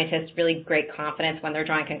scientists really great confidence when they're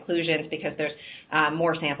drawing conclusions because there's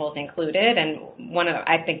more samples included. And one of,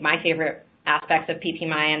 I think, my favorite aspects of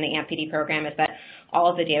PPMI and the AMP-PD program is that all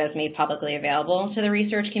of the data is made publicly available to the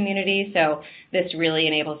research community. So this really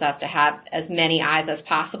enables us to have as many eyes as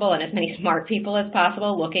possible and as many smart people as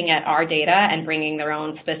possible looking at our data and bringing their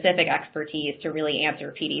own specific expertise to really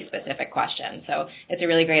answer PD-specific questions. So it's a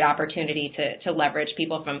really great opportunity to leverage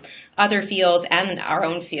people from other fields and our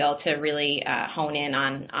own field to really hone in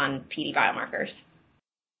on PD biomarkers.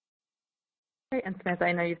 Great. And Samantha,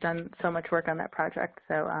 I know you've done so much work on that project,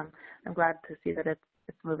 so I'm glad to see that it's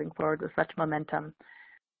moving forward with such momentum.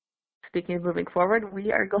 Speaking of moving forward,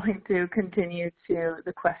 we are going to continue to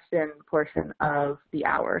the question portion of the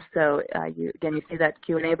hour. So you see that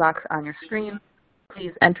Q&A box on your screen.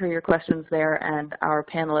 Please enter your questions there, and our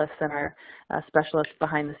panelists and our specialists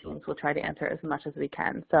behind the scenes will try to answer as much as we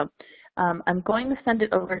can. So I'm going to send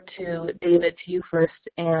it over to David, to you first.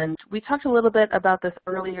 And we talked a little bit about this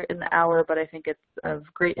earlier in the hour, but I think it's of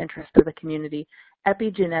great interest to the community.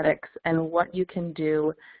 Epigenetics and what you can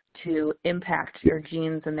do to impact your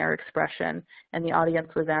genes and their expression. And the audience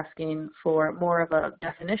was asking for more of a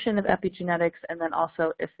definition of epigenetics, and then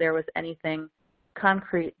also if there was anything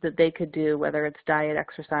concrete that they could do, whether it's diet,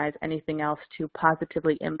 exercise, anything else, to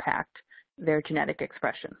positively impact their genetic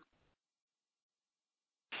expression.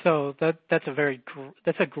 So that's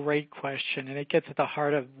a great question, and it gets at the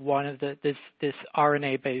heart of one of this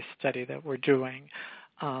RNA-based study that we're doing.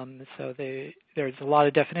 So there's a lot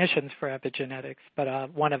of definitions for epigenetics,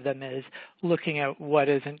 but one of them is looking at what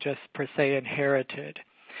isn't just per se inherited.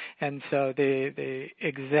 And so the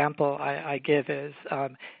example I give is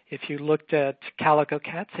if you looked at calico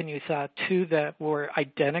cats and you saw two that were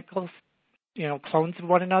identical, clones of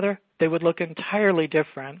one another, they would look entirely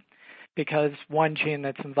different because one gene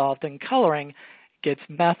that's involved in coloring gets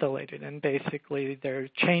methylated, and basically there are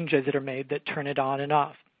changes that are made that turn it on and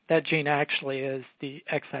off. That gene actually is the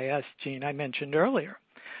XIS gene I mentioned earlier.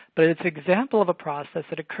 But it's an example of a process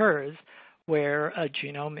that occurs where a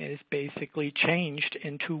genome is basically changed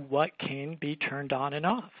into what can be turned on and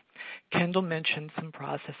off. Kendall mentioned some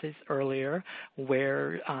processes earlier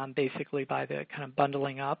where basically by the kind of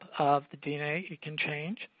bundling up of the DNA, it can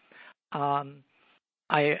change.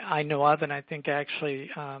 I know of, and I think actually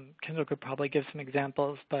Kendall could probably give some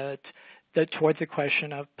examples, but towards the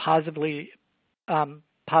question of positively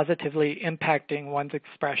impacting one's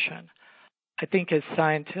expression. I think as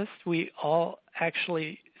scientists, we all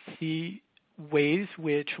actually see ways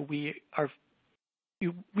which we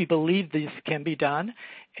believe these can be done,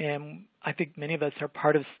 and I think many of us are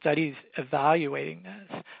part of studies evaluating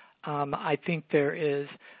this. I think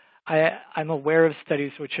I'm aware of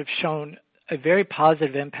studies which have shown a very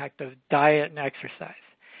positive impact of diet and exercise.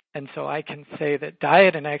 And so I can say that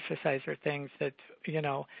diet and exercise are things that,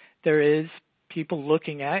 there is people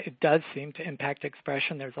looking at. It does seem to impact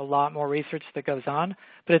expression. There's a lot more research that goes on,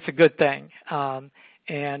 but it's a good thing.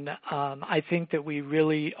 I think that we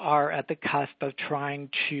really are at the cusp of trying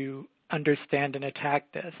to understand and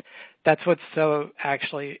attack this. That's what's so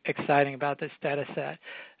actually exciting about this data set.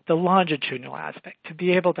 The longitudinal aspect, to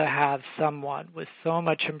be able to have someone with so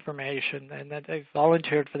much information and that they've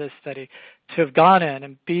volunteered for this study to have gone in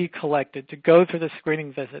and be collected, to go through the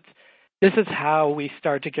screening visits. This is how we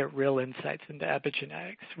start to get real insights into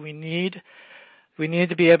epigenetics. We need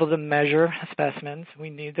to be able to measure specimens. We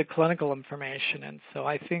need the clinical information. And so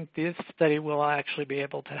I think this study will actually be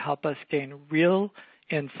able to help us gain real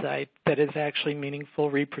insight that is actually meaningful,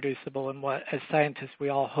 reproducible, and what, as scientists, we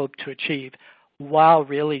all hope to achieve, while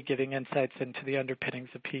really giving insights into the underpinnings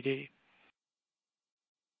of PD.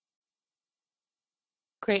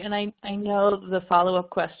 Great, and I know the follow-up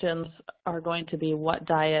questions are going to be what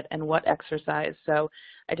diet and what exercise, so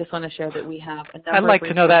I just want to share that we have a number I'd like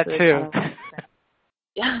to know that too.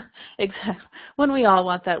 Yeah, exactly. When we all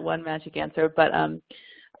want that one magic answer, but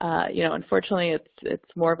unfortunately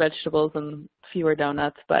it's more vegetables and fewer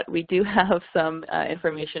donuts, but we do have some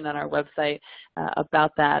information on our website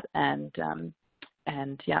about that,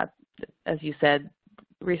 and yeah, as you said,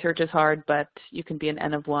 research is hard, but you can be an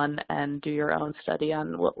N of one and do your own study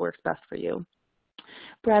on what works best for you.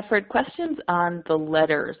 Bradford, questions on the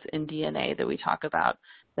letters in DNA that we talk about,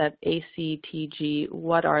 that A, C, T, G,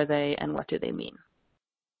 what are they and what do they mean?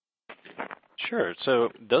 Sure. So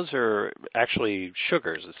those are actually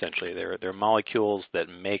sugars, essentially. They're molecules that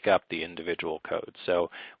make up the individual codes.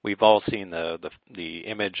 So we've all seen the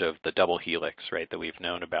image of the double helix, right, that we've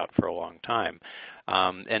known about for a long time.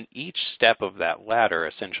 And each step of that ladder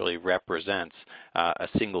essentially represents a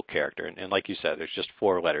single character. And like you said, there's just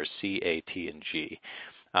 4 letters, C, A, T, and G.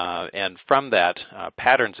 And from that,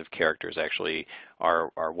 patterns of characters actually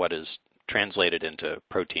are what is translated into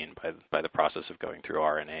protein by the process of going through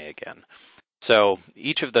RNA again. So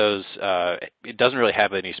each of those, it doesn't really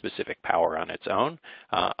have any specific power on its own,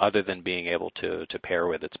 other than being able to pair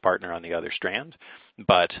with its partner on the other strand.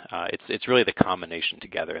 But it's really the combination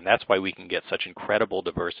together, and that's why we can get such incredible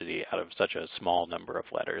diversity out of such a small number of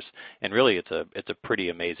letters. And really, it's a pretty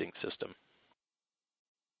amazing system.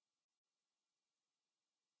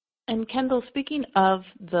 And Kendall, speaking of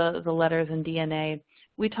the letters in DNA,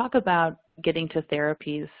 we talk about getting to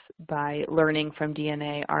therapies by learning from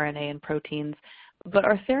DNA, RNA, and proteins, but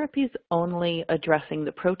are therapies only addressing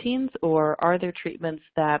the proteins, or are there treatments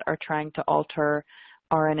that are trying to alter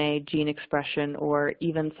RNA gene expression or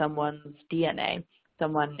even someone's DNA?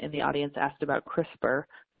 Someone in the audience asked about CRISPR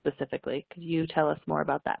specifically. Could you tell us more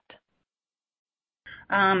about that?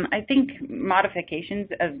 I think modifications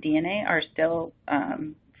of DNA are still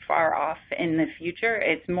far off in the future.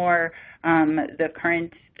 It's more the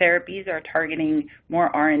current therapies are targeting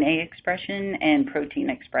more RNA expression and protein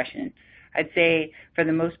expression. I'd say for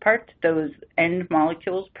the most part, those end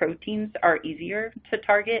molecules, proteins, are easier to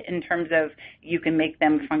target in terms of you can make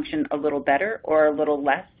them function a little better or a little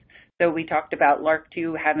less. So we talked about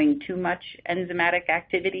LRRK2 having too much enzymatic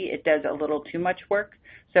activity. It does a little too much work.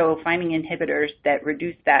 So finding inhibitors that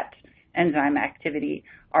reduce that enzyme activity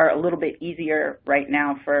are a little bit easier right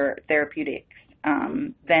now for therapeutics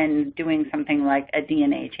than doing something like a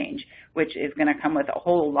DNA change, which is going to come with a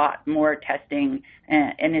whole lot more testing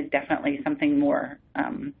and is definitely something more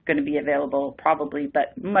going to be available probably,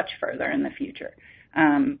 but much further in the future.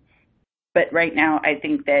 But right now, I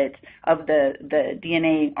think that of the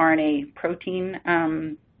DNA, RNA, protein,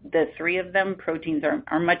 the 3 of them, proteins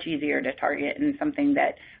are much easier to target and something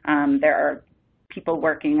that there are people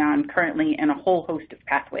working on currently in a whole host of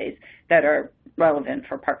pathways that are relevant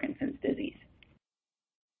for Parkinson's disease.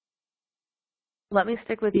 Let me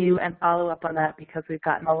stick with you and follow up on that because we've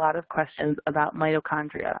gotten a lot of questions about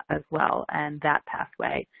mitochondria as well and that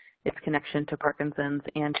pathway, its connection to Parkinson's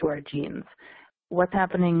and to our genes. What's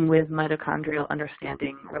happening with mitochondrial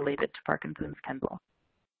understanding related to Parkinson's, Kendall?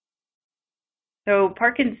 So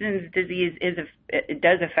Parkinson's disease it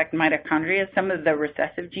does affect mitochondria. Some of the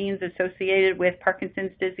recessive genes associated with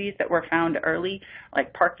Parkinson's disease that were found early,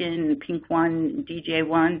 like Parkin, PINK1,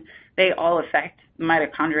 DJ1, they all affect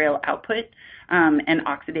mitochondrial output and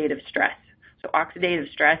oxidative stress. So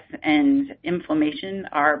oxidative stress and inflammation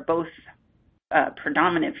are both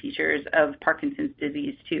predominant features of Parkinson's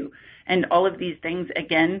disease too. And all of these things,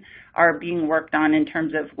 again, are being worked on in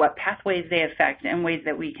terms of what pathways they affect and ways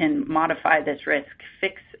that we can modify this risk,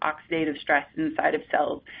 fix oxidative stress inside of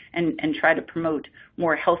cells, and try to promote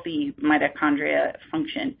more healthy mitochondria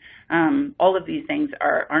function. All of these things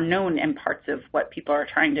are known and parts of what people are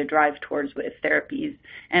trying to drive towards with therapies,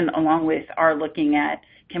 and along with are looking at,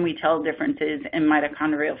 can we tell differences in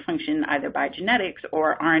mitochondrial function either by genetics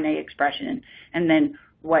or RNA expression, and then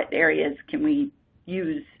what areas can we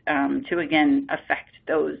use to, again, affect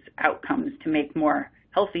those outcomes to make more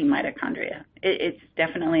healthy mitochondria. It's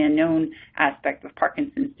definitely a known aspect of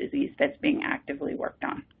Parkinson's disease that's being actively worked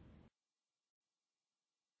on.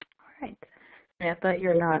 All right. I thought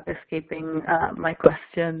you're not escaping my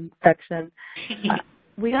question section.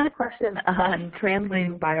 We got a question on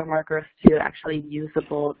translating biomarkers to actually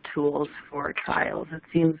usable tools for trials. It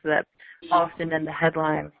seems that often in the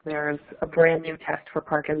headlines there's a brand new test for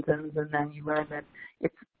Parkinson's, and then you learn that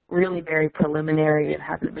it's really very preliminary and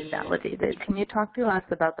hasn't been validated. Can you talk to us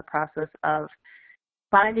about the process of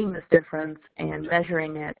finding this difference and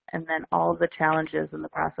measuring it, and then all of the challenges in the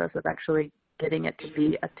process of actually getting it to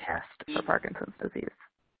be a test for Parkinson's disease?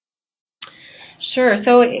 Sure.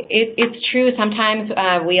 So it's true. Sometimes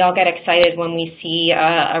we all get excited when we see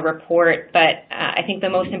a report, but I think the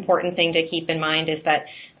most important thing to keep in mind is that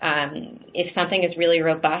if something is really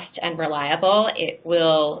robust and reliable, it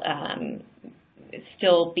will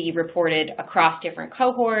still be reported across different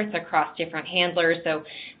cohorts, across different handlers. So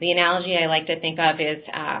the analogy I like to think of is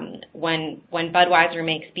when Budweiser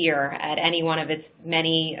makes beer at any one of its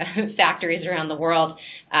many factories around the world,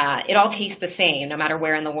 it all tastes the same no matter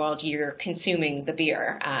where in the world you're consuming the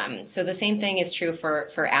beer. So the same thing is true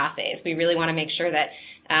for assays. We really want to make sure that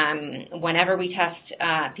whenever we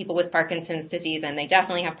test people with Parkinson's disease, and they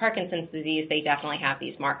definitely have Parkinson's disease, they definitely have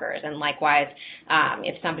these markers. And likewise,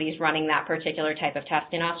 if somebody's running that particular type of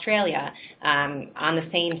test in Australia, on the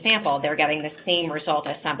same sample, they're getting the same result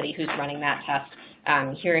as somebody who's running that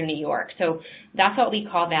test here in New York. So that's what we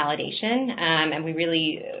call validation, and we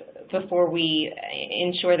really, before we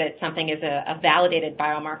ensure that something is a validated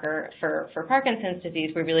biomarker for Parkinson's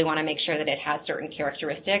disease, we really want to make sure that it has certain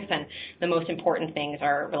characteristics, and the most important things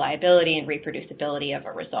are reliability and reproducibility of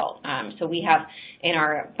a result. So we have, in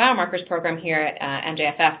our biomarkers program here at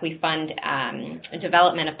MJFF, we fund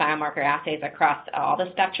development of biomarker assays across all the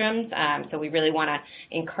spectrums. So we really want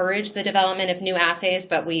to encourage the development of new assays,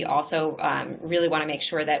 but we also really want to make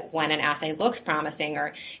sure that when an assay looks promising,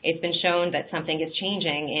 or it's been shown that something is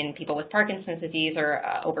changing in people with Parkinson's disease or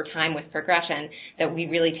over time with progression, that we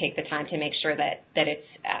really take the time to make sure that it's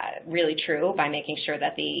really true by making sure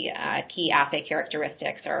that the key assay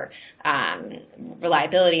characteristics or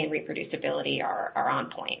reliability and reproducibility are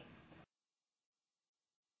on point.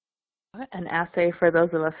 An assay, for those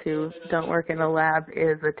of us who don't work in a lab,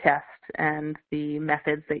 is a test, and the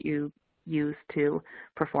methods that you use to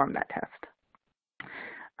perform that test.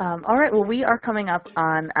 All right, well, we are coming up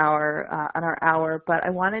on our hour, but I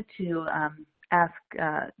wanted to ask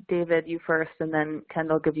David, you first, and then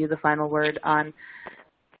Kendall, give you the final word on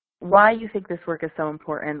why you think this work is so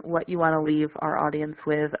important, what you want to leave our audience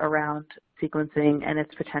with around sequencing and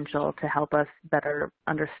its potential to help us better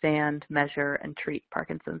understand, measure, and treat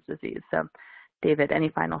Parkinson's disease. So, David, any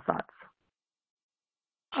final thoughts?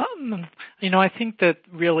 I think that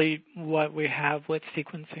really what we have with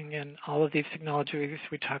sequencing and all of these technologies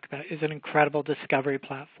we talk about is an incredible discovery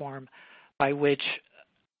platform by which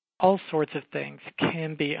all sorts of things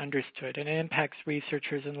can be understood, and it impacts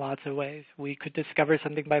researchers in lots of ways. We could discover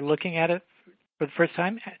something by looking at it for the first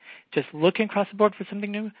time, just looking across the board for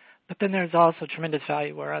something new, but then there's also tremendous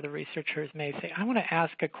value where other researchers may say, I want to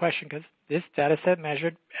ask a question because this data set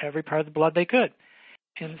measured every part of the blood they could.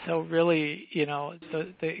 And so really,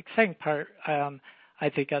 the exciting part I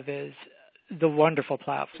think of is the wonderful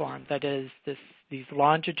platform that is these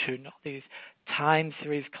longitudinal, these time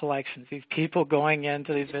series collections, these people going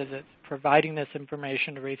into these visits, providing this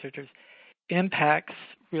information to researchers, impacts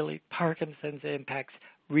really Parkinson's, impacts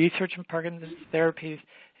research in Parkinson's therapies,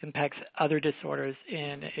 impacts other disorders,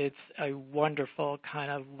 and it's a wonderful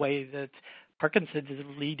kind of way that Parkinson's is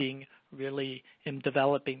leading really in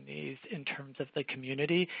developing these in terms of the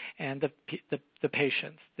community and the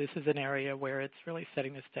patients. This is an area where it's really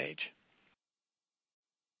setting the stage.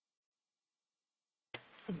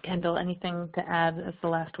 Kendall, anything to add as the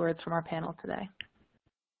last words from our panel today?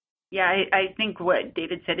 Yeah, I think what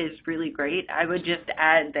David said is really great. I would just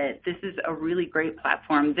add that this is a really great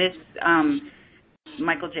platform. This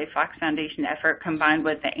Michael J. Fox Foundation effort combined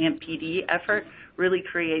with the AMP-PD effort really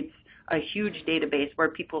creates a huge database where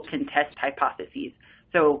people can test hypotheses.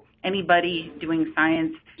 So anybody doing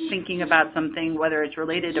science, thinking about something, whether it's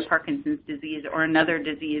related to Parkinson's disease or another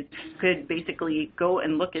disease, could basically go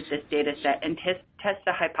and look at this data set and test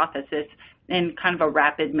a hypothesis in kind of a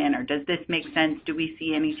rapid manner. Does this make sense? Do we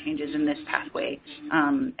see any changes in this pathway?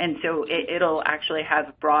 And so it'll actually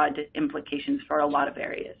have broad implications for a lot of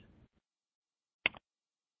areas.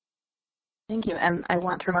 Thank you. And I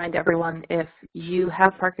want to remind everyone, if you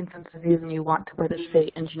have Parkinson's disease and you want to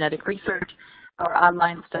participate in genetic research, our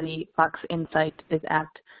online study, Fox Insight, is at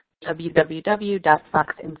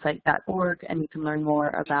www.foxinsight.org, and you can learn more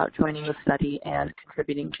about joining the study and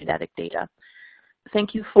contributing genetic data.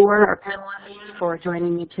 Thank you for our panelists for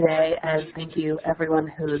joining me today, and thank you everyone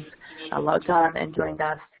who's logged on and joined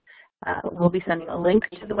us. We'll be sending a link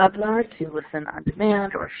to the webinar to listen on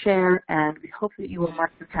demand or share, and we hope that you will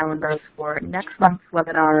mark your calendars for next month's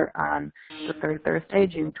webinar on the third Thursday,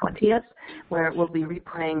 June 20th, where we'll be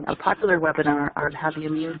replaying a popular webinar on how the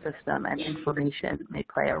immune system and inflammation may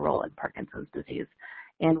play a role in Parkinson's disease.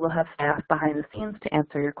 And we'll have staff behind the scenes to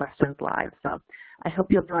answer your questions live. So I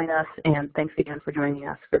hope you'll join us, and thanks again for joining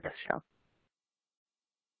us for this show.